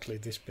I'm going to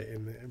include this bit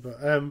in there, but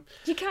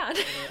you can.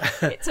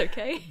 It's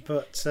okay.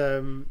 But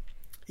so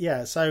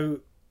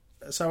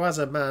as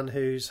a man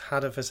who's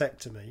had a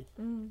vasectomy,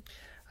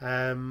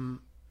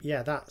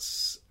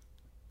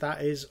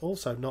 that is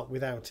also not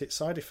without its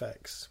side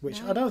effects,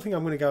 which I don't think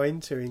I'm going to go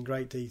into in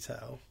great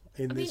detail.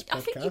 in this podcast.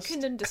 I think you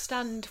can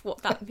understand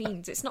what that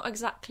means. It's not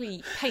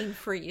exactly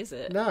pain-free, is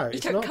it? No, you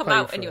it's don't not come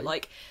pain-free. out and you're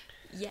like,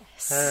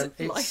 yes,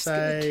 life's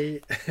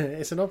good.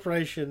 It's an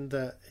operation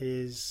that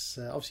is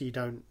obviously you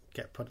don't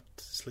get put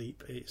to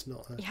sleep. It's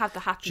not a you have the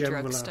happy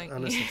drugs, don't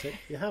anaesthetic.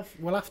 You have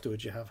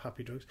afterwards you have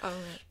happy drugs. Oh,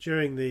 right.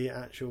 During the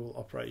actual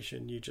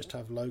operation, you just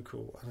have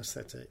local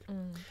anaesthetic.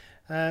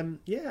 And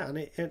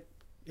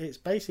it's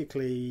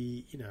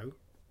basically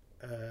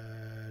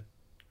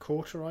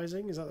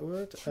cauterizing. Is that the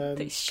word?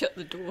 They shut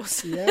the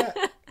doors. Yeah.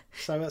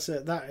 So that's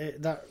it.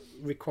 That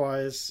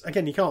requires,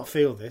 again, you can't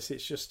feel this.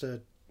 It's just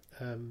a.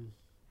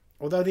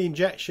 Although the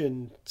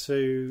injection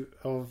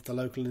of the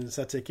local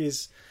anaesthetic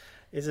is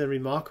a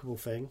remarkable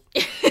thing,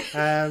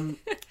 and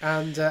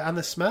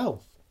the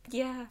smell.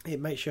 Yeah. It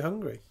makes you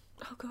hungry.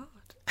 Oh God.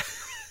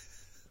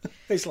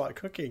 It's like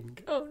cooking.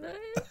 Oh no.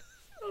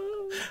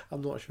 Oh.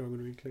 I'm not sure I'm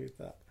going to include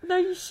that. No,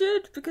 you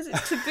should, because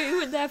it's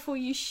taboo, and therefore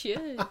you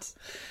should.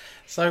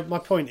 So my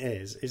point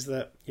is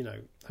that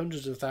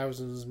hundreds of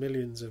thousands,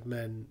 millions of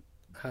men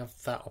have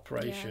that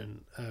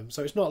operation. Yeah.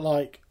 So it's not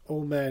like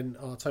all men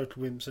are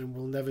total wimps and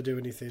will never do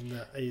anything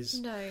that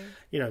is,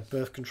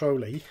 birth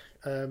control-y.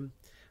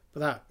 But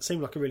that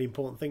seemed like a really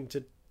important thing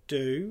to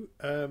do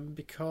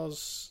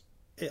because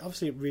it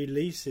obviously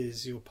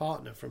releases your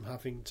partner from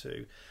having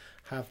to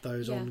have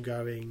those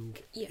ongoing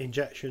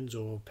injections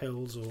or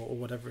pills or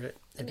whatever it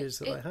is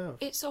that they have.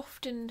 It's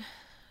often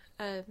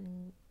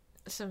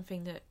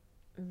something that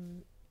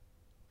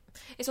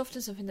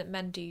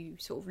men do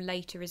sort of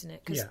later, isn't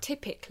it? Because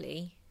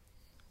typically,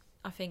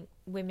 I think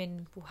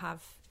women will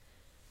have,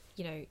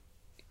 in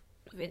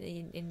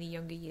the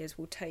younger years,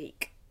 will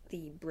take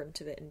the brunt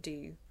of it and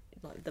do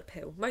like the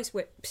pill.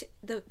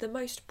 The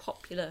most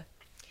popular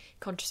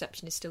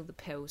contraception is still the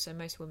pill, so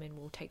most women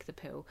will take the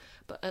pill.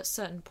 But at a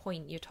certain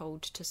point, you're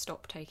told to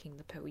stop taking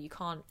the pill. You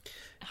can't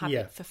have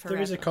it for forever.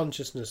 There is a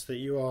consciousness that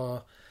you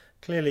are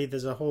clearly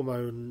there's a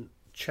hormone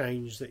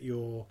change that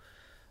you're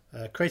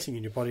creating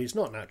in your body. It's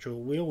not natural.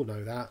 We all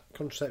know that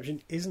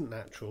contraception isn't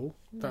natural.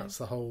 No. That's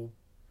the whole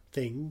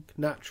thing.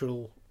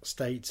 Natural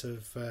state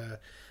of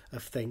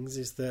things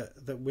is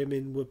that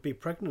women would be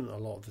pregnant a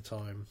lot of the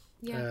time,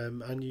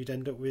 and you'd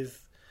end up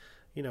with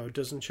a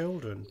dozen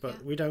children.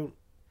 But we don't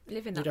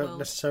live in that world. We don't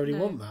necessarily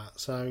want that.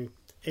 So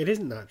it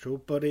isn't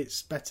natural, but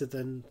it's better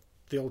than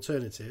the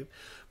alternative.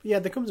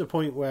 But there comes a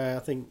point where I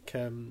think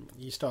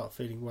you start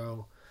feeling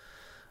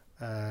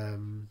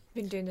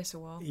been doing this a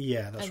while.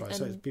 Yeah, that's right.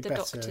 So it'd be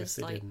better if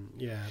they didn't.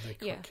 Yeah, they're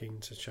quite keen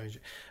to change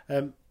it.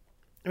 The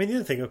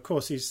other thing, of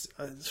course, is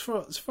as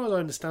far as I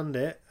understand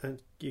it, and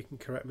you can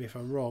correct me if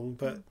I'm wrong,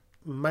 but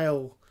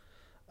male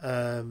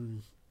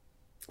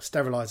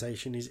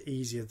sterilisation is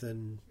easier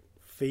than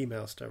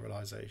female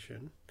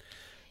sterilisation.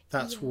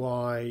 That's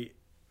why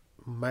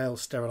male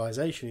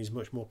sterilisation is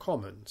much more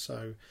common.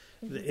 So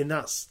in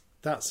that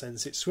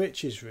sense, it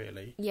switches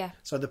really. Yeah.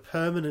 So the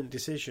permanent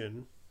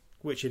decision,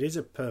 which it is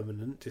a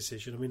permanent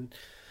decision. I mean,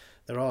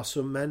 there are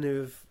some men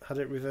who've had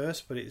it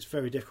reversed, but it's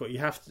very difficult.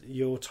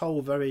 You're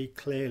told very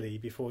clearly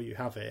before you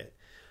have it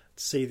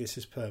to see this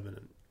as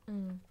permanent.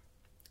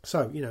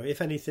 So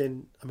if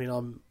anything, I mean,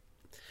 I'm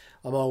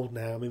old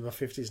now. I'm in my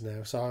 50s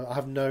now, so I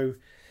have no.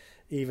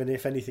 Even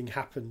if anything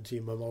happened to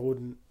your mum, I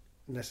wouldn't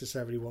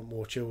necessarily want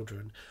more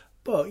children.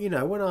 But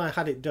when I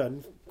had it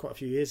done quite a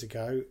few years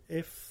ago,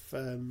 if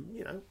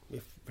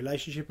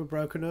relationship were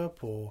broken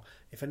up or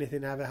if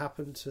anything ever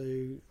happened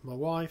to my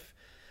wife,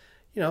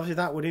 obviously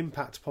that would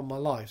impact upon my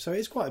life. So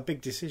it's quite a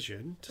big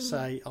decision to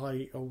say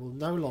I will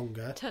no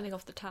longer turning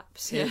off the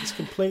taps. Yeah, it's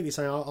completely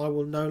saying I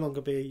will no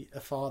longer be a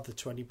father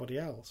to anybody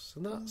else,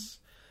 and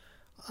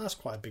that's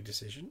quite a big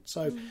decision.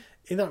 So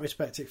in that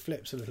respect, it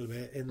flips a little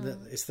bit in that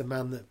it's the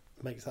man that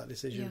makes that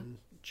decision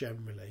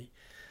generally.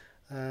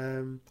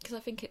 Because I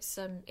think it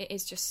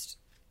is just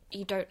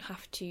you don't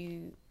have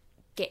to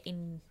get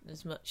in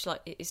as much.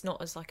 Like it's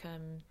not as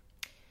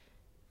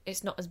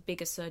it's not as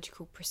big a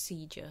surgical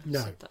procedure.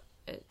 No.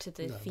 To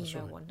the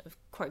female one of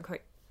quote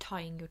unquote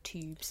tying your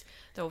tubes.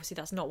 Though obviously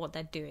that's not what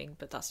they're doing,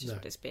 but that's just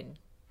what it's been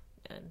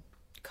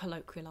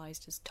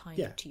colloquialised as tying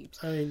your tubes.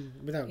 I mean,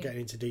 without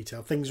getting into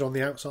detail, things are on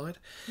the outside.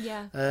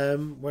 Yeah.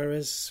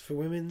 Whereas for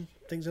women,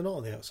 things are not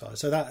on the outside.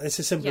 So that it's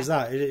as simple as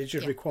that. It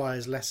just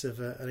requires less of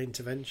an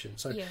intervention.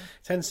 So it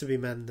tends to be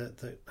men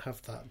that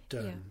have that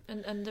done. Yeah.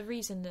 And the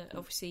reason that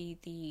obviously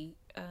the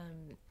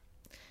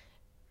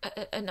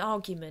an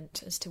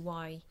argument as to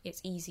why it's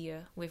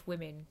easier with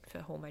women for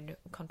hormone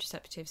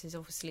contraceptives is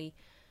obviously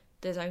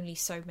there's only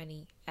so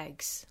many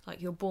eggs. Like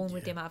you're born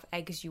with the amount of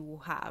eggs you will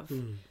have,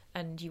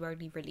 and you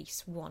only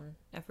release one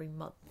every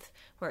month,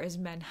 whereas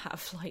men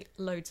have like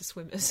loads of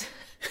swimmers.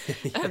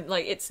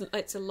 Like it's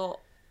a lot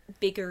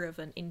bigger of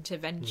an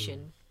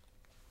intervention,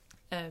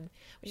 which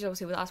is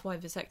obviously that's why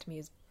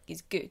vasectomy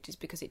is good, is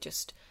because it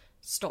just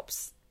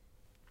stops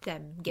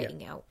them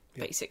getting out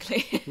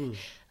basically.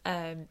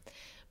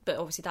 But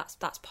obviously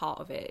that's part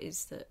of it,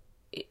 is that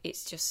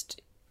it's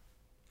just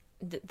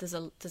there's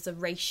a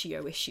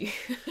ratio issue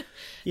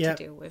to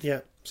deal with.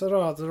 Yeah,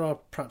 so there are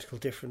practical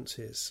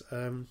differences.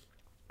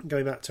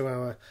 Going back to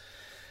our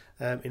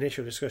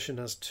initial discussion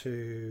as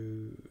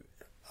to,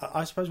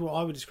 I suppose, what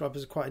I would describe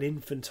as quite an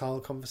infantile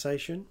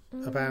conversation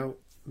about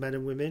men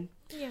and women.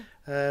 Yeah.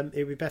 It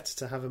would be better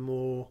to have a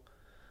more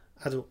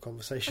adult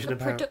conversation like a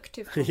about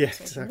productive conversation. Yeah,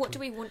 exactly. What do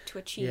we want to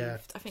achieve? Yeah.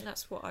 I think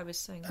that's what I was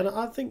saying. And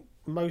I think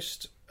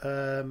most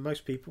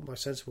people,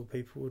 most sensible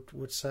people,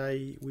 would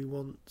say we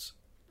want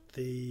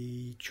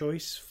the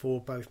choice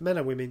for both men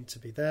and women to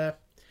be there,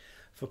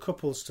 for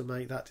couples to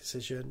make that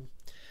decision,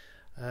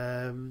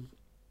 and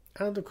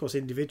of course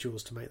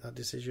individuals to make that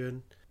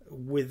decision,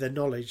 with the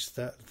knowledge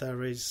that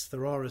there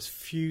are as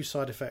few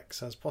side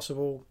effects as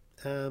possible,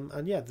 and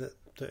that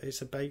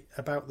it's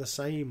about the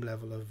same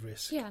level of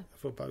risk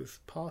for both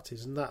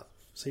parties, and that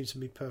seems to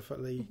be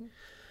perfectly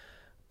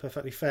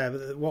fair.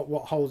 But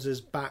what holds us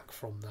back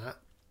from that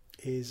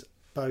is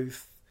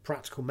both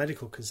practical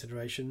medical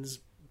considerations,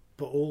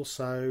 but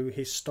also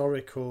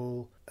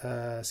historical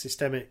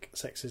systemic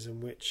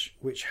sexism,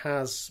 which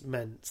has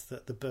meant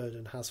that the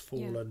burden has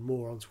fallen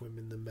more onto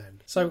women than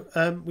men. So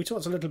we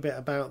talked a little bit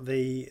about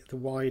the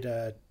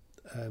wider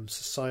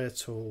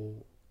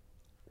societal,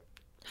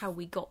 how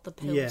we got the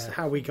pills. Yeah,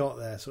 how we got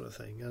there, sort of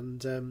thing.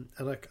 And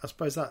I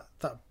suppose that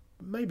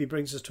maybe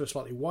brings us to a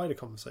slightly wider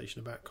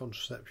conversation about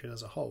contraception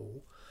as a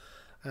whole,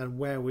 and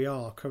where we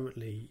are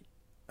currently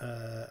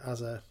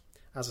as a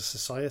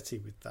society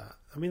with that.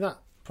 I mean, that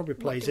probably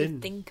plays in.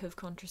 What do we think of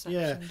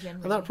contraception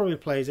generally? And that probably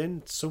plays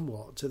in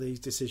somewhat to these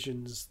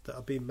decisions that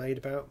are being made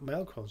about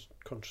male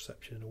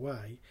contraception in a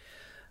way,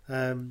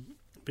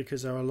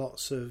 because there are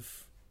lots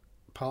of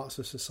parts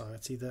of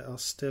society that are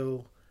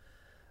still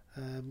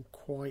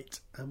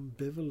quite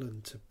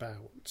ambivalent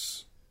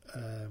about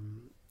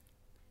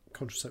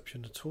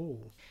contraception at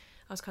all.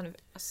 I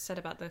said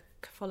about the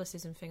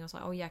Catholicism thing, I was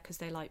like, oh yeah, because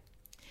they like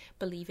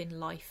believe in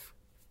life,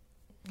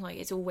 like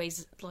it's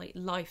always like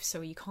life, so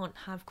you can't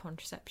have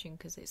contraception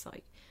because it's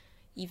like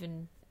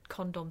even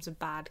condoms are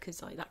bad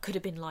because like that could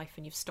have been life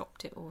and you've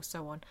stopped it, or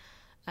so on.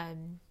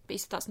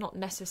 But that's not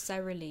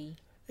necessarily.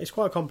 It's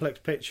quite a complex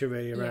picture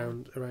really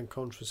around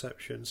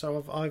contraception.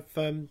 So I've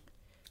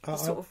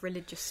sort of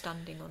religious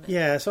standing on it.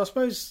 Yeah, so I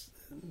suppose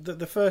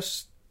the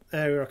first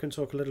area I can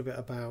talk a little bit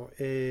about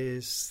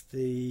is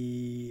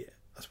the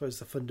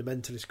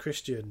fundamentalist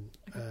Christian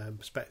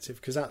perspective,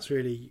 because that's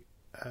really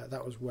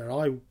that was where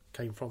I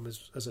came from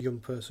as a young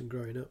person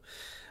growing up,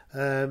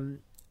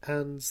 and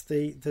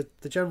the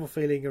general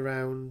feeling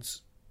around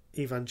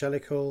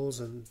evangelicals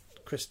and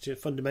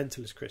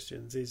fundamentalist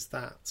Christians is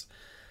that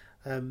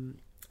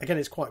again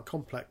it's quite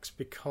complex,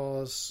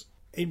 because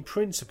in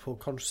principle,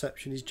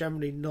 contraception is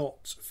generally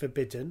not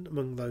forbidden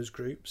among those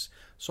groups,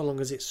 so long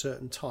as it's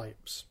certain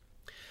types.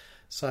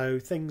 So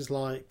things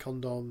like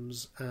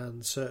condoms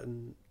and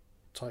certain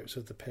types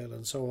of the pill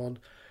and so on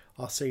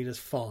are seen as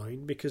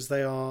fine, because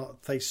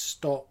they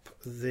stop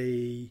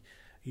the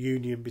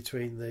union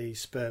between the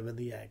sperm and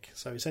the egg.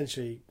 So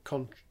essentially,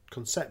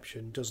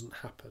 conception doesn't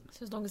happen.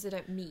 So as long as they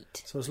don't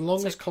meet. So as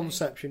long as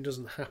conception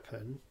doesn't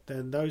happen,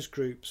 then those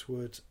groups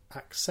would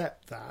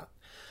accept that.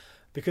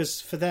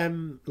 Because for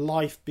them,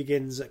 life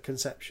begins at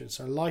conception.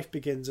 So life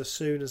begins as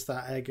soon as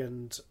that egg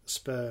and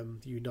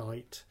sperm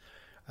unite.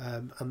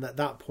 And at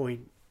that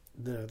point,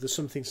 there's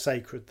something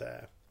sacred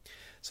there.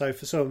 So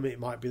for some, it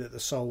might be that the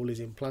soul is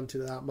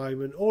implanted at that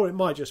moment, or it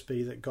might just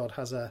be that God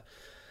has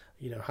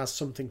has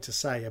something to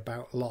say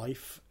about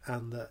life,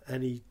 and that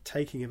any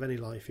taking of any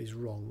life is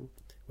wrong,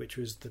 which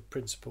was the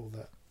principle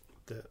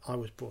that I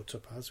was brought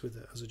up as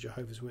a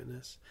Jehovah's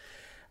Witness.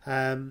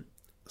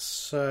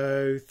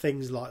 So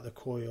things like the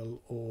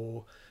coil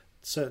or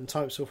certain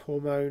types of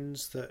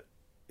hormones that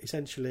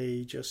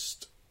essentially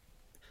just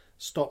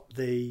stop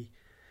the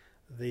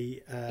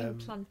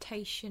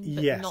implantation,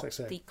 but not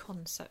the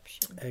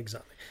conception.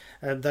 Exactly.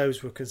 And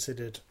those were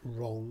considered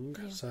wrong.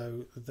 Yeah.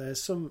 So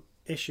there's some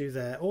issue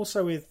there.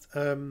 Also with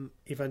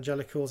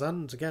evangelicals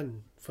and,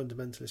 again,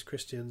 fundamentalist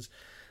Christians,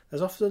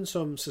 there's often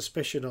some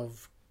suspicion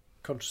of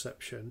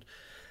contraception.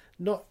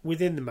 Not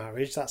within the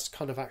marriage, that's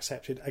kind of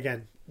accepted,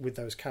 again, with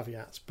those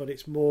caveats, but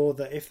it's more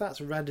that if that's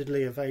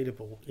readily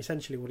available,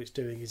 essentially what it's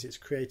doing is it's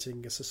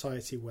creating a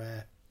society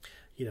where,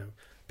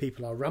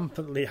 people are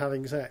rampantly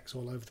having sex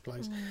all over the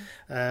place,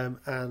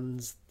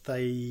 and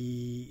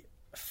they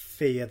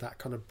fear that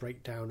kind of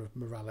breakdown of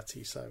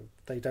morality. So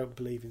they don't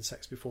believe in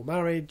sex before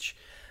marriage,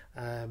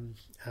 and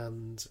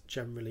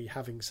generally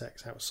having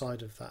sex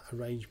outside of that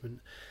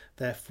arrangement.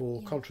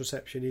 Therefore,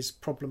 contraception is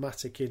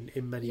problematic in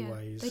many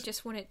ways. They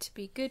just want it to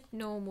be good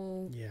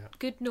normal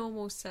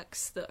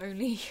sex that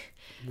only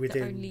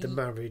within the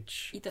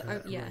marriage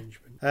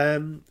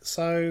arrangement.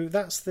 So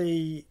that's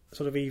the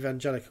sort of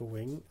evangelical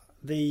wing.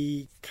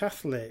 The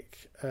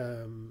Catholic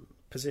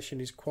position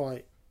is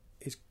quite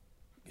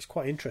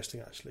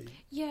interesting, actually.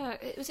 Yeah,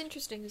 it was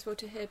interesting as well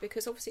to hear,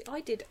 because obviously I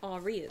did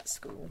RE at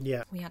school.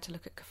 Yeah, we had to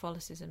look at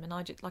Catholicism, and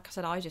I just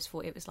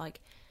thought it was like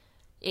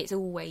it's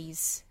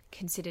always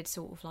considered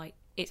sort of like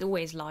it's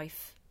always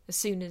life. As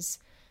soon as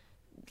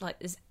like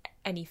there's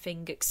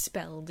anything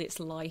expelled, it's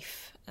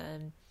life.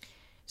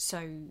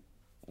 So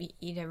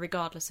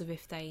regardless of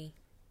if they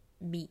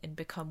meet and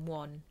become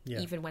one.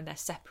 Even when they're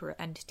separate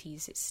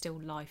entities, it's still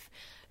life,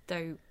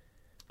 though.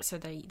 So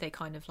they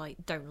kind of like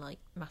don't like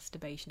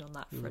masturbation on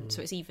that front.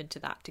 So it's even to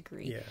that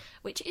degree,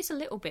 which is a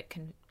little bit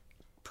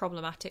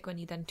problematic when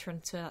you then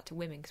transfer that to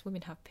women, because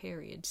women have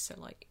periods. So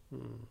like,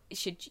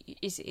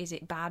 is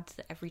it bad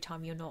that every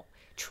time you're not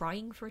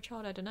trying for a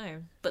child? I don't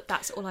know, but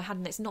that's all I had,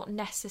 and it's not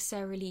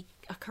necessarily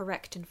a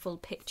correct and full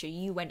picture.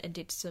 You went and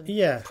did some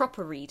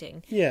proper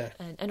reading,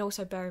 and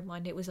also bear in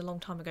mind it was a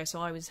long time ago,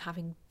 so I was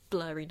having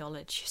blurry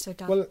knowledge. So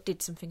Dad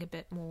did something a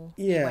bit more.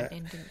 You went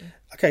in, didn't you?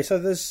 Okay, so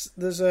there's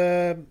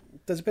a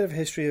bit of a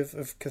history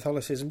of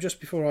Catholicism. Just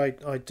before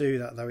I do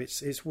that, though,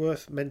 it's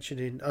worth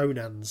mentioning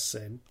Onan's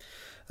sin.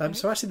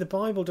 So actually, the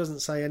Bible doesn't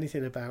say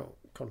anything about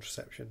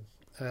contraception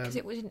because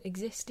it didn't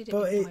exist, did it?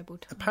 But in Bible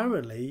time?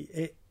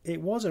 Apparently,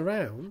 it was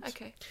around.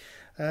 Okay.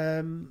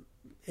 In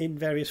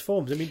various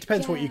forms. I mean, it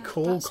depends what you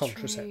call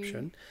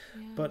contraception,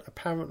 but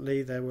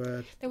apparently there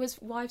was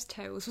wives'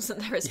 tales, wasn't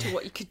there, as to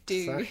what you could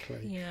do?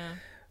 Exactly. Yeah.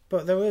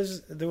 But there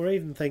were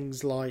even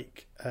things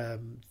like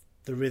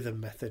the rhythm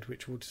method,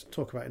 which we'll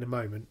talk about in a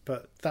moment.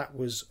 But that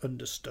was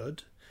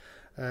understood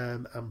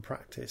and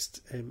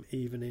practiced,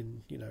 even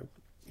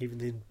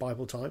in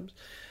Bible times.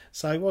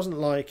 So it wasn't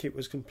like it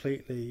was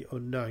completely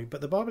unknown.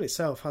 But the Bible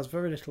itself has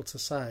very little to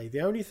say.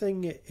 The only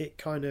thing it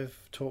kind of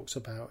talks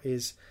about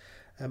is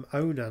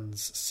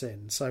Onan's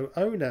sin. So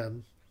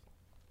Onan,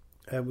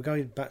 we're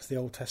going back to the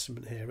Old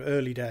Testament here,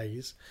 early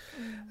days.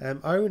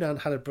 Onan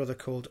had a brother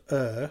called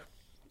Er.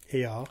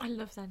 I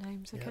love their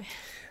names. Okay.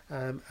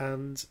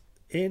 And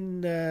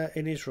in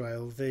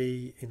Israel,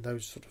 in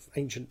those sort of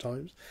ancient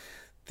times,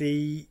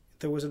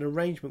 there was an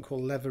arrangement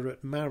called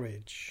levirate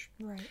marriage.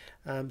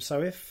 Right.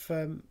 So if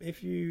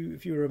you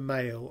were a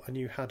male and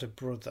you had a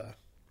brother,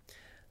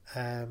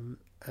 and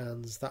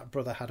that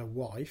brother had a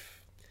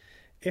wife,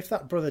 if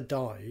that brother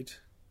died,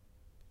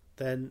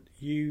 then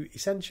you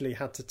essentially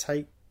had to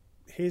take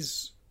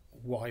his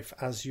wife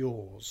as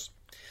yours,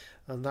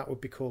 and that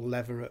would be called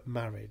levirate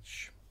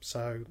marriage.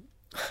 So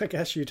I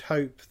guess you'd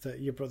hope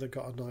that your brother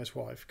got a nice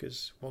wife,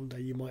 because one day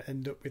you might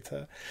end up with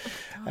her.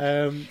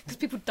 Because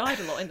people died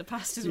a lot in the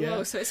past as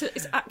well, so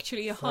it's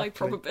actually a high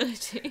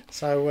probability.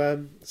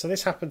 So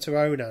this happened to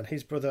Onan.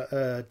 His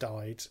brother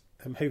died,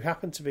 who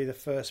happened to be the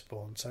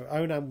firstborn. So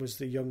Onan was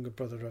the younger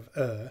brother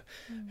of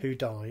who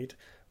died,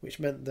 which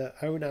meant that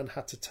Onan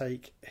had to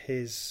take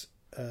his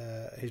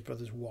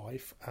brother's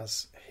wife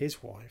as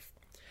his wife.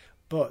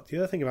 But the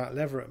other thing about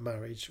levirate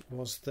marriage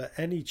was that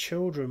any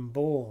children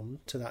born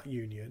to that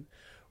union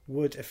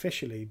would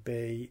officially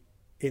be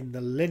in the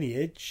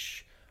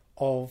lineage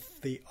of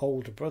the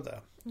older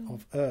brother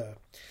of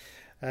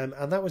and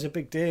that was a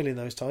big deal in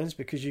those times,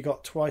 because you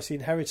got twice the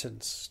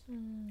inheritance.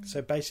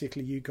 So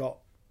basically, you got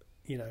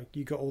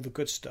all the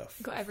good stuff.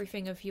 You got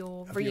everything of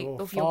your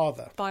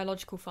father, your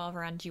biological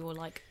father, and your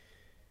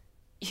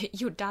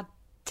your dad.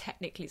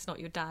 Technically, it's not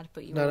your dad,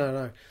 but you.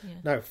 No.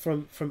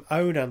 From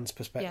Onan's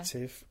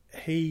perspective,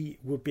 he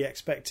would be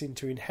expecting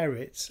to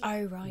inherit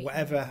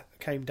whatever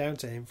came down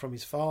to him from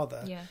his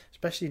father. Yeah.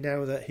 Especially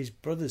now that his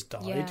brothers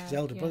died, his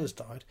elder brothers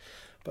died.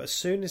 But as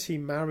soon as he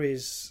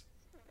marries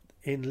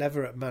in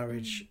levirate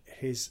marriage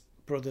his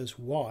brother's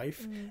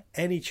wife,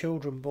 any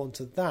children born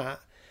to that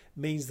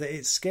means that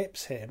it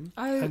skips him.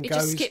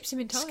 Just skips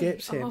him in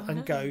time.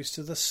 And goes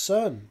to the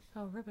son.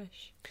 Oh,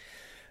 rubbish.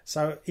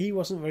 So he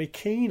wasn't very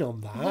keen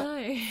on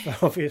that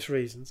for obvious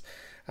reasons.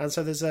 And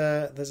so there's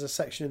a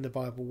section in the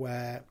Bible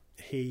where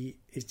he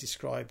is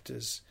described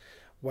as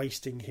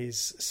wasting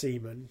his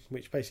semen,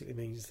 which basically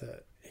means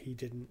that he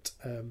didn't,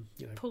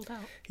 pulled out.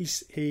 He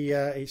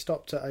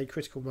stopped at a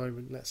critical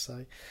moment, let's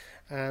say,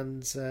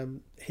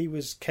 and he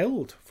was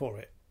killed for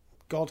it.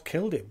 God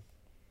killed him.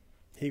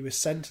 He was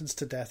sentenced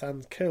to death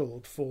and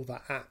killed for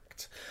that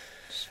act.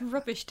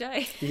 Rubbish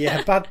day.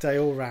 Yeah, bad day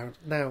all round.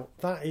 Now,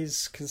 that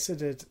is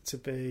considered to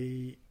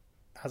be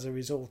as a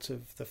result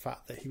of the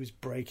fact that he was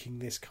breaking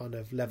this kind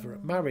of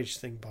levirate marriage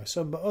thing by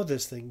some, but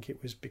others think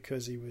it was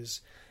because he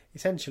was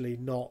essentially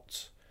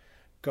not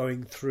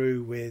going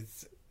through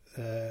with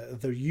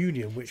the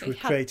union, which would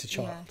create a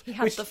child. Yeah, he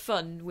had the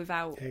fun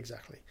without...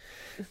 Exactly.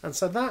 And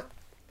so that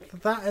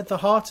at the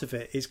heart of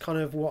it is kind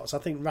of what's, I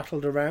think,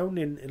 rattled around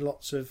in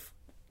lots of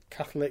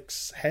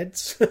Catholics'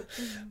 heads,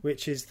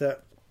 which is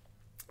that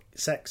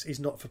sex is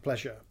not for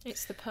pleasure.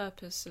 It's the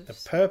purpose of... The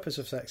purpose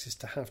of sex is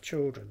to have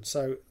children.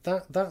 So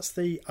that's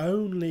the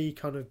only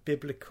kind of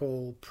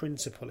biblical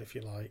principle, if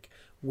you like,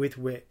 with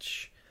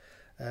which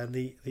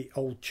the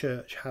old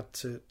church had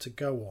to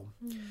go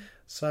on.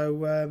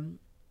 So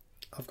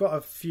I've got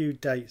a few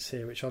dates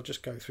here, which I'll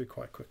just go through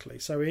quite quickly.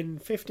 So in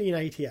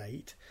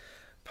 1588,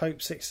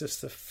 Pope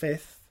Sixtus V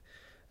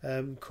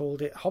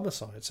called it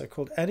homicide. So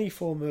called any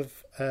form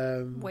of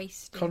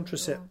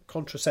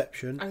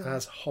contraception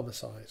as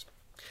homicide.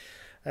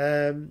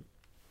 In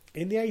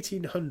the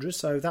 1800s,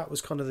 so that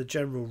was kind of the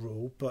general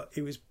rule, but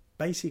it was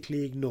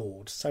basically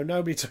ignored. So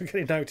nobody took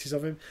any notice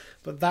of him,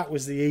 but that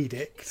was the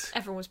edict.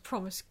 Everyone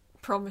was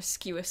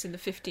promiscuous in the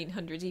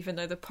 1500s, even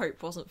though the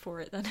Pope wasn't for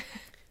it then.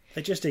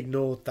 They just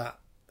ignored that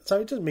So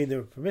it doesn't mean they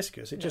were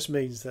promiscuous. It just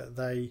means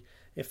that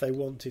if they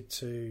wanted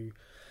to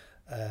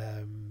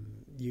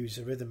use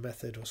a rhythm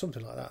method or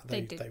something like that,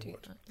 they would.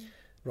 That, yeah.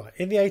 Right.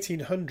 In the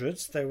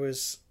 1800s, there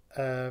was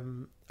a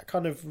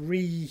kind of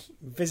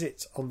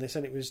revisit on this,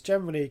 and it was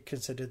generally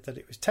considered that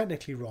it was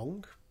technically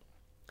wrong.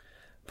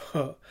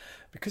 But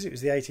because it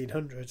was the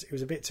 1800s, it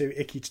was a bit too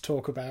icky to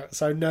talk about,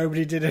 so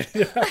nobody did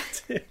anything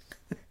about it.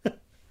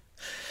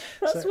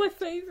 That's my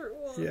favourite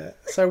one. Yeah.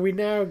 So we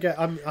now get...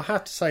 I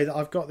have to say that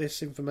I've got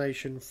this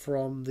information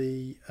from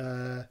the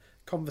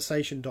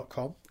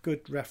conversation.com.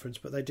 Good reference,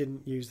 but they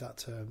didn't use that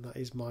term. That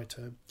is my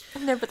term.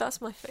 No, but that's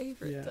my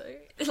favourite though.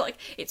 It's like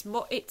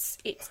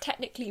it's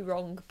technically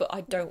wrong, but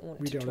I don't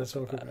want to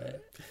talk about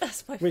it.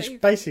 That's my favourite.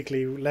 Which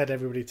basically led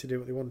everybody to do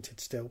what they wanted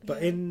still.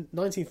 But in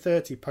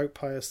 1930, Pope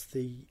Pius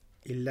XI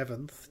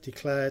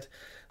declared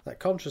that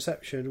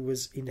contraception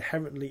was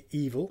inherently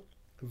evil,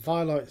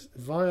 violates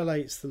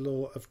the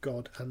law of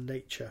God and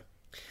nature.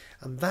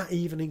 And that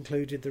even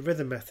included the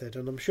rhythm method.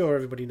 And I'm sure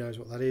everybody knows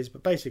what that is,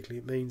 but basically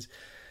it means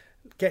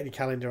getting your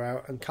calendar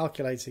out and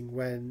calculating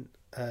when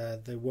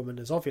the woman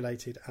has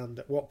ovulated and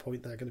at what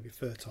point they're going to be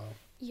fertile.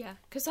 Yeah,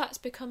 because that's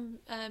become,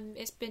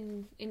 it's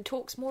been in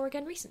talks more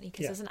again recently,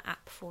 because there's an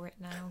app for it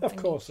now. Of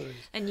course there is.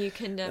 And you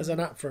can... there's an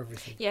app for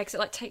everything. Yeah, because it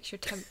like takes your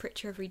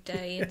temperature every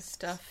day and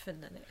stuff,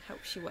 and then it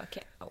helps you work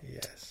it out.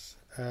 Yes.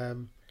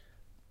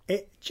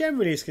 It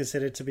generally is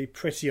considered to be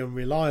pretty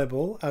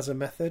unreliable as a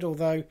method,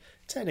 although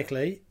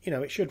technically,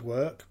 it should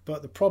work.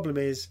 But the problem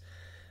is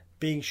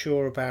being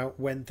sure about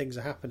when things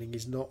are happening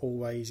is not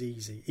always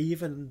easy,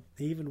 even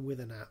with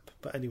an app.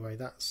 But anyway,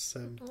 that's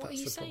what that's are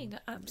you saying?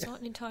 That apps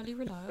aren't entirely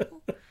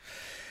reliable?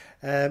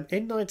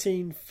 In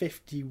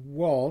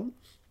 1951,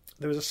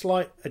 there was a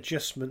slight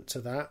adjustment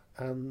to that,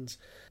 and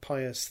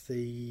Pius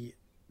XII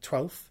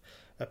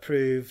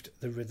approved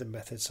the rhythm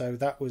method. So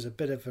that was a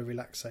bit of a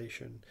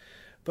relaxation.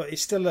 But it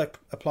still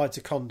applied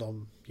to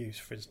condom use,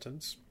 for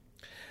instance.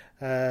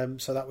 So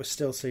that was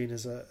still seen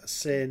as a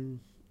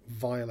sin,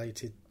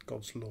 violated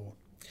God's law.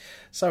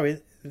 So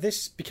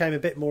this became a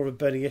bit more of a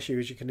burning issue,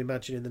 as you can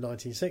imagine, in the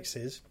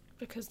 1960s.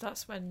 Because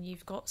that's when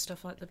you've got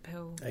stuff like the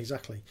pill.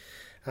 Exactly.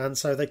 And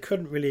so they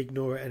couldn't really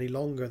ignore it any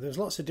longer. There's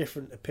lots of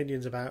different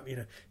opinions about,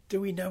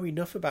 do we know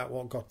enough about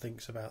what God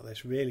thinks about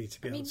this, really,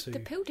 to be able to... the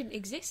pill didn't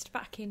exist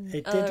back in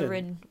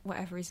and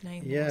whatever his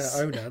name was. Yeah,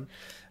 Onan.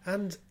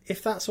 And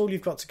if that's all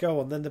you've got to go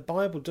on, then the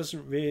Bible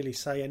doesn't really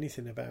say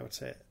anything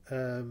about it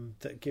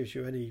that gives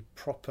you any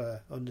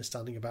proper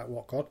understanding about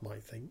what God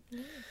might think.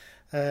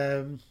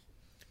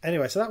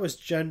 Anyway, so that was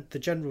the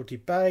general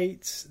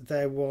debate.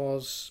 There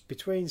was,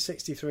 between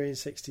 63 and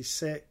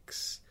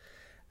 66,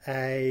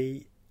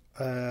 a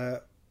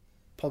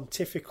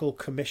pontifical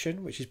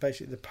commission, which is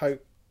basically the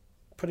Pope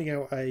putting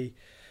out a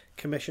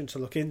commission to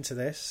look into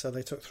this. So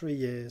they took 3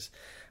 years,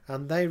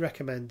 and they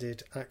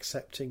recommended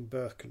accepting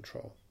birth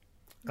control.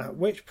 At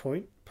which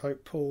point,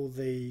 Pope Paul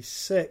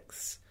VI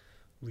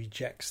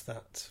rejects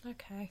that.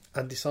 Okay.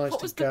 And decides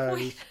to go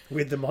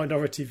with the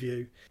minority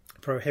view,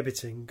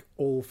 prohibiting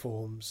all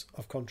forms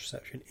of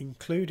contraception,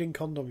 including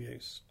condom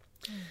use.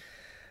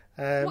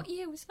 What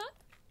year was that?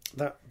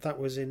 That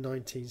was in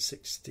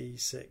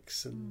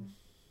 1966, and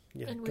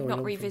and we've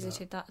not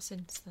revisited that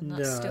since then.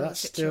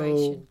 That's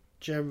still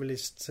generally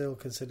still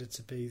considered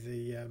to be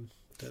the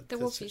though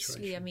obviously,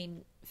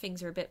 situation.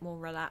 Things are a bit more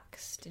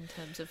relaxed in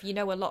terms of a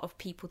lot of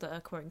people that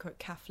are quote unquote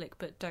Catholic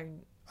but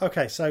don't.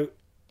 Okay, so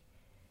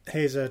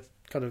here's a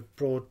kind of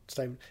broad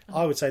statement.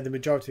 I would say the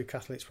majority of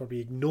Catholics probably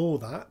ignore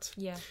that.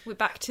 Yeah, we're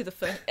back to the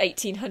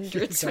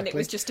 1800s when it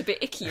was just a bit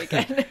icky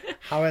again.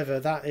 However,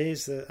 that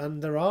is,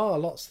 and there are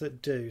lots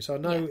that do. So I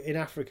know in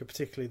Africa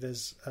particularly,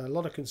 there's a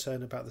lot of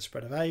concern about the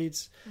spread of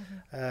AIDS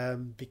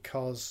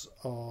because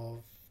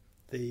of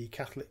the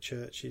Catholic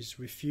Church's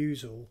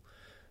refusal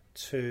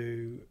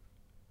to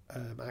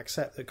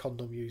accept that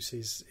condom use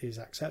is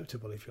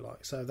acceptable, if you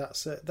like. So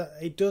that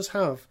it does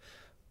have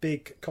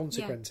big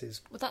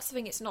consequences. Well, that's the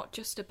thing. It's not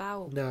just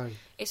about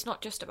It's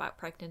not just about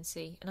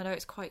pregnancy, and I know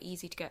it's quite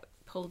easy to get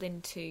pulled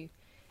into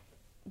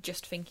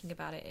just thinking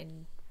about it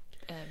in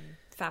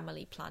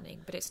family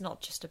planning, but it's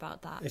not just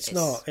about that. It's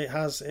not. It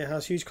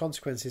has huge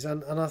consequences,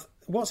 and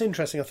what's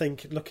interesting, I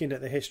think, looking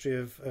at the history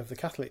of the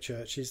Catholic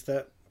Church, is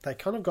that they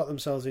kind of got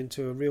themselves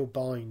into a real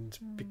bind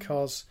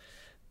because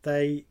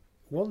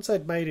once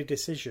they'd made a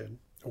decision,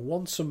 or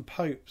once some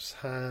popes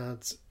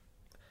had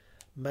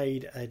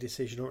made a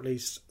decision, or at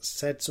least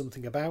said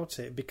something about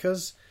it,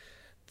 because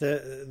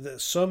the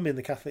some in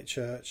the Catholic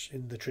Church,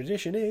 in the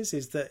tradition is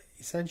that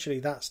essentially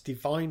that's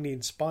divinely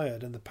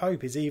inspired, and the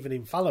Pope is even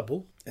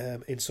infallible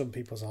in some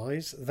people's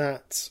eyes.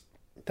 That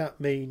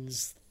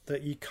means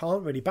that you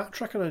can't really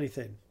backtrack on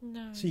anything.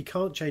 No. So you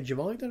can't change your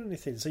mind on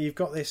anything. So you've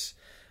got this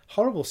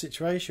horrible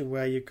situation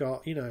where you've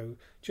got,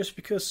 just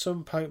because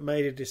some Pope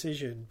made a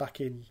decision back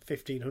in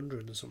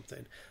 1500 or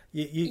something,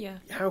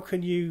 how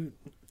can you...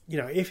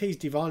 if he's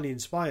divinely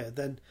inspired,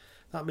 then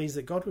that means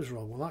that God was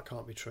wrong. Well, that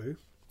can't be true.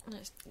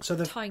 So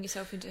they're tying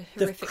yourself into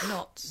horrific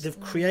knots. They've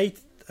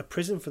created a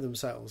prison for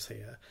themselves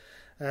here,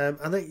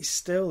 And it's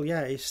still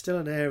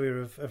an area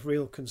of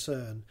real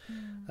concern.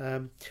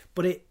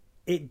 But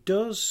it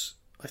does,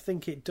 I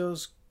think it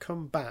does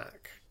come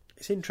back.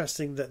 It's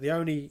interesting that the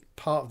only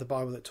part of the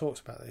Bible that talks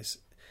about this,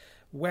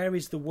 where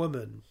is the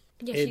woman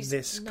in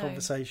this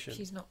conversation?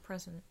 She's not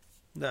present.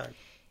 No.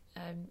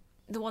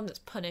 The one that's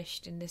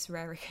punished in this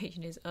rare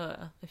occasion is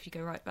if you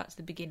go right back to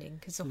the beginning.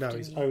 Cause often no,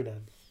 it's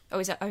Onan. Oh,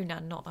 is that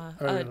Onan, not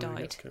Onan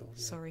died. Killed,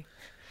 yeah. Sorry.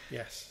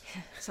 Yes.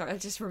 Sorry, I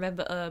just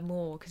remember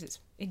more because it's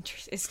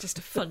it's just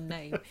a fun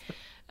name.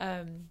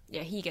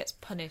 He gets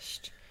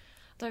punished.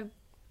 Though,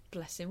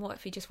 bless him, what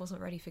if he just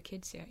wasn't ready for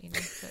kids yet,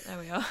 But there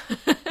we are.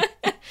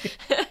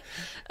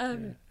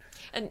 And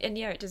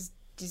it does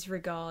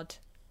disregard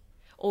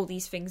all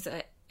these things that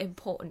are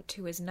important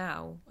to us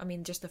now. I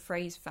mean, just the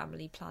phrase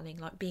family planning,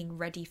 like being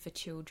ready for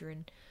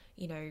children,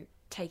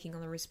 taking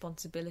on the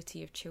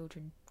responsibility of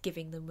children,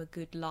 giving them a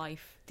good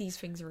life. These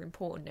things are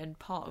important, and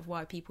part of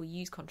why people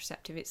use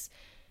contraceptive. It's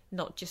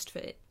not just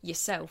for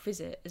yourself, is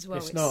it? As well,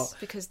 it's not,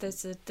 because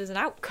there's an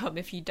outcome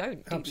if you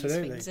don't do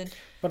Absolutely. these things.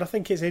 But I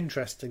think it's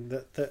interesting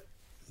that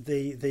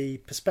the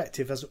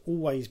perspective has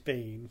always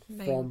been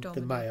from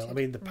the male. I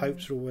mean, the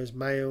popes are always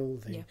male.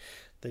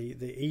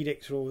 The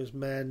edicts are always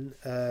men.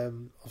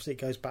 Obviously,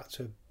 it goes back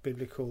to a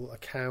biblical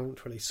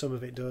account. Really, some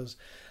of it does.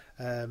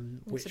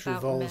 Which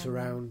revolves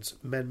around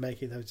men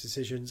making those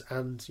decisions,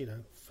 and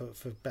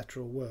for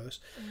better or worse.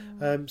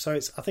 So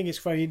I think it's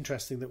very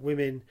interesting that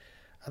women,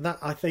 and that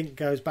I think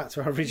goes back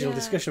to our original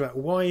discussion about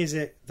why is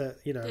it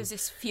that there's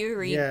this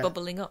fury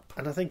bubbling up,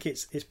 and I think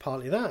it's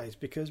partly that. It's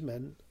because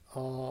men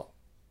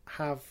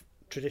have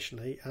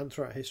traditionally and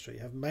throughout history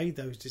have made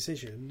those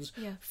decisions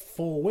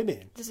for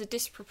women. There's a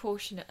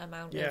disproportionate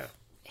amount of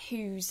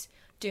who's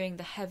doing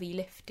the heavy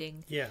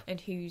lifting and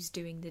who's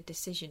doing the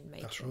decision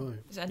making.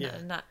 That's right.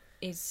 And that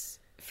is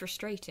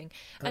frustrating.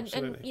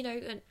 Absolutely.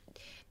 And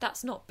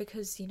that's not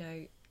because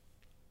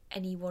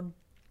anyone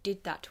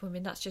did that to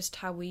women. That's just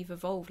how we've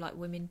evolved. Like,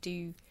 women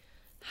do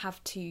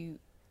have to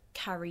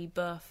carry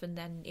birth, and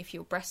then if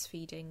you're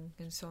breastfeeding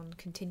and so on,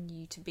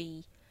 continue to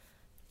be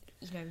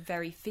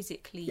very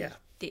physically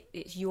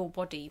it's your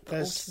body, but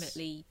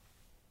ultimately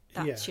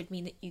that should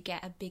mean that you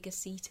get a bigger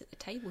seat at the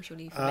table,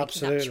 surely, if you're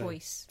making that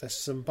choice. There's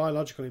some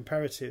biological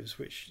imperatives,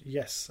 which,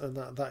 and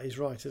that is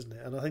right, isn't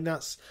it? And I think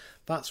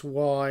that's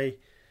why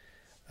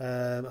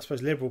I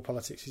suppose liberal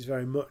politics is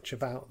very much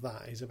about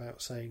that, is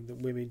about saying that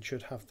women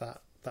should have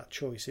that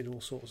choice in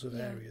all sorts of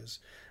areas,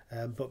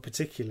 but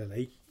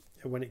particularly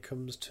when it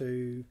comes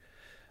to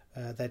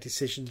their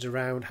decisions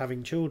around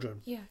having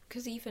children. Yeah,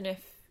 because even if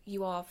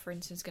you are, for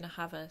instance, going to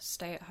have a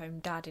stay-at-home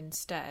dad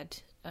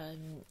instead,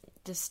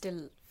 there's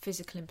still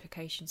physical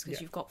implications,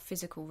 because you've got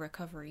physical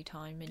recovery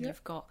time, and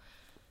you've got,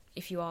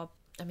 if you are,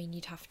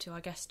 you'd have to,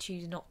 I guess,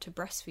 choose not to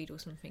breastfeed or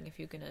something if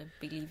you're going to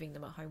be leaving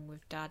them at home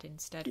with dad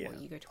instead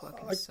while you go to work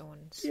and so on.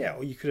 So. Yeah,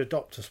 or you could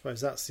adopt, I suppose.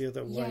 That's the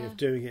other way of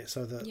doing it,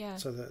 so that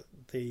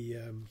the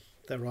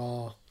there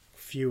are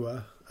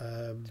fewer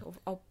sort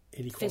of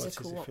inequalities,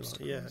 physical if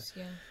you like. obstacles.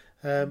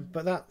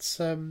 But that's it's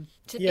an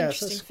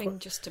interesting thing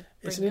just to bring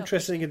it's an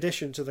interesting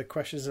addition to the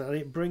questions, and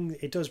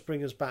it does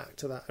bring us back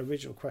to that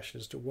original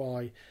question as to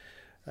why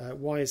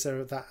is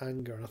there that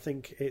anger. And I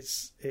think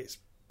it's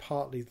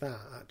partly that,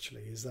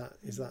 actually, is that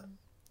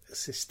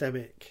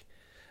systemic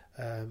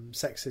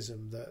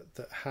sexism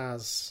that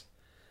has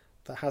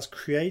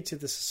created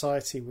the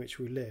society in which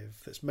we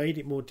live, that's made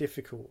it more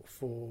difficult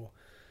for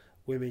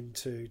women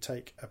to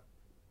take a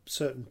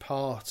certain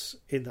part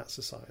in that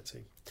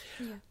society.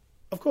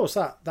 Of course,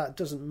 that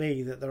doesn't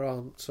mean that there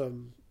aren't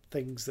some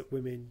things that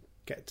women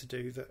get to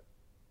do that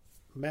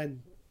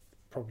men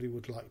probably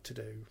would like to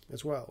do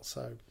as well.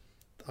 So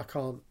I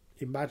can't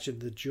imagine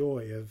the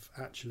joy of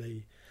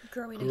actually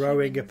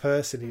growing a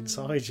person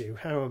inside you.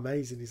 How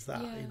amazing is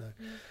that?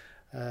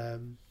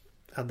 And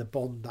the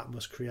bond that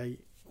must create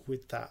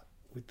with that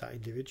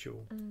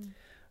individual.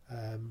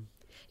 I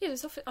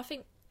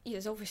think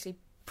there's obviously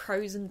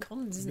pros and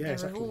cons, isn't there?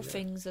 Exactly, of all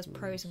things, there's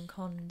pros and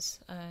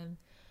cons.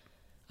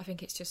 I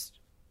think it's just,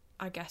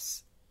 I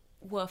guess,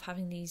 worth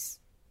having these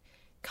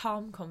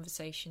calm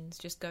conversations,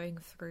 just going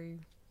through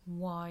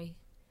why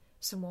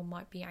someone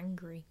might be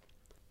angry.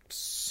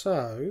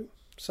 So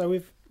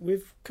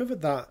we've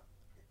covered that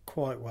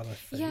quite well, I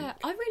think. Yeah,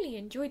 I really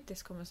enjoyed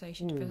this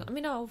conversation. Because,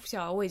 obviously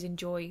I always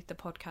enjoy the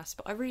podcast,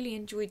 but I really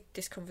enjoyed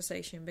this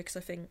conversation because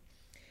I think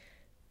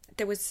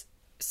there was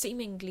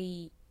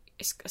seemingly,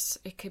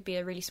 it could be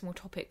a really small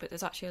topic, but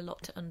there's actually a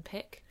lot to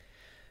unpick.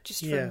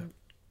 Just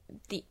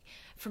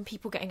from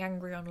people getting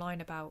angry online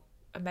about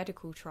a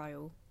medical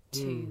trial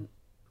to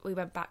we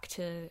went back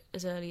to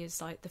as early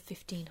as like the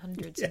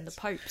 1500s and the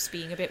popes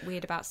being a bit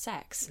weird about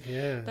sex.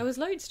 Yeah, there was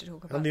loads to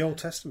talk about. And the Old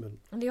Testament.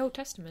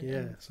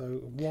 Yeah,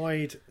 so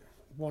wide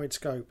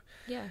scope.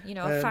 Yeah,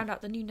 I found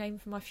out the new name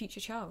for my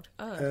future child.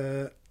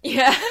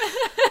 Yeah.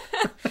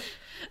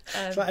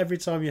 It's like every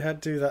time you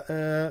had to do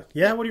that.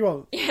 What do you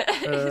want? Yeah,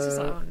 it's just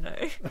like, oh no.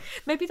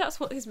 Maybe that's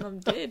what his mum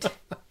did.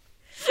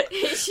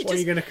 What are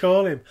you going to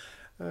call him?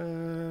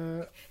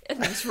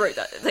 And they just wrote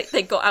that, like,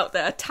 they got out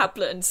their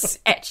tablet and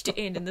etched it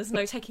in, and there's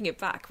no taking it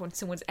back when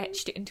someone's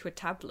etched it into a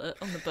tablet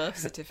on the birth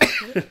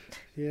certificate.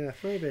 Yeah,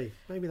 maybe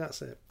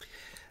that's it.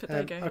 But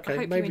there you go. Okay, I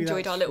hope you maybe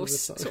enjoyed our little that's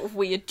sort of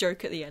weird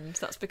joke at the end.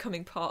 That's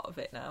becoming part of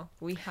it now.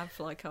 We have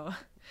like our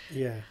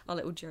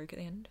little joke at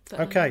the end. But,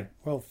 okay,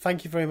 well,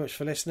 thank you very much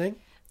for listening.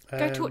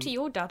 Go talk to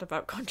your dad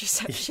about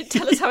contraception.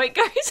 Tell us how it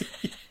goes.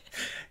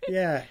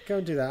 Yeah, go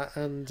and do that.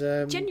 And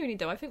genuinely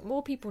though, I think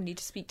more people need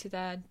to speak to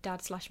their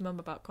dad/mum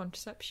about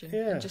contraception.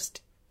 Yeah. And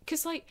just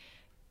because, like,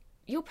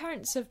 your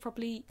parents have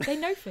probably, they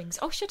know things.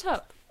 Oh, shut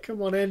up!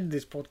 Come on, end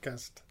this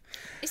podcast.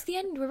 It's the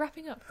end. We're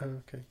wrapping up. Oh,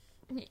 okay.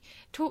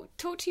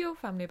 Talk to your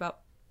family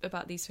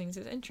about these things.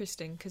 It's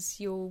interesting because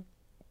you're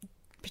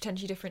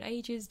potentially different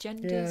ages,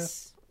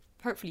 genders.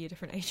 Yeah. Hopefully, you're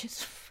different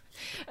ages.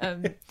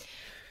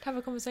 Have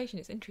a conversation.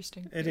 It's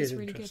interesting. It's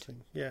really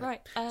interesting. Good. Yeah.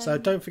 Right. So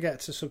don't forget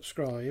to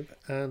subscribe,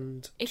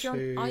 and if you're on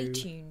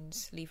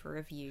iTunes, leave a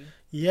review.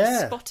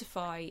 Yeah.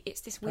 Spotify,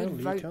 it's this weird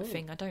vote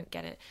thing. I don't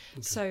get it.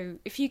 Okay. So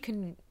if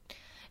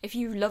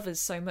you love us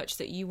so much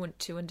that you want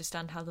to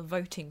understand how the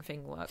voting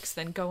thing works,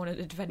 then go on an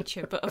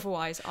adventure. But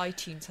otherwise,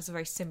 iTunes has a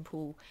very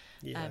simple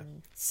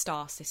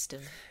star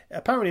system.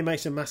 Apparently, it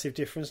makes a massive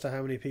difference to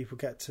how many people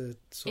get to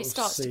It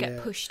starts to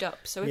get pushed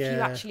up. So if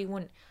you actually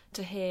want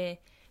to hear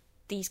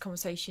these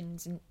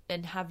conversations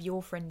and have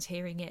your friends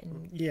hearing it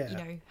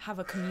and have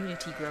a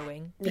community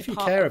growing. If you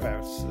care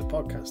about the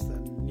podcast,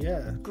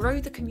 then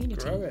grow the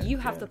community. You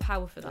have the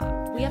power for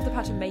that. We have the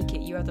power to make it.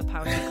 You have the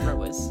power to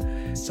grow us.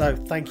 So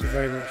thank you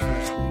very much for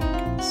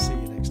listening. See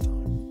you next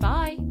time.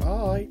 Bye.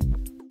 Bye.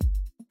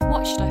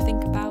 What should I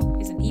think about?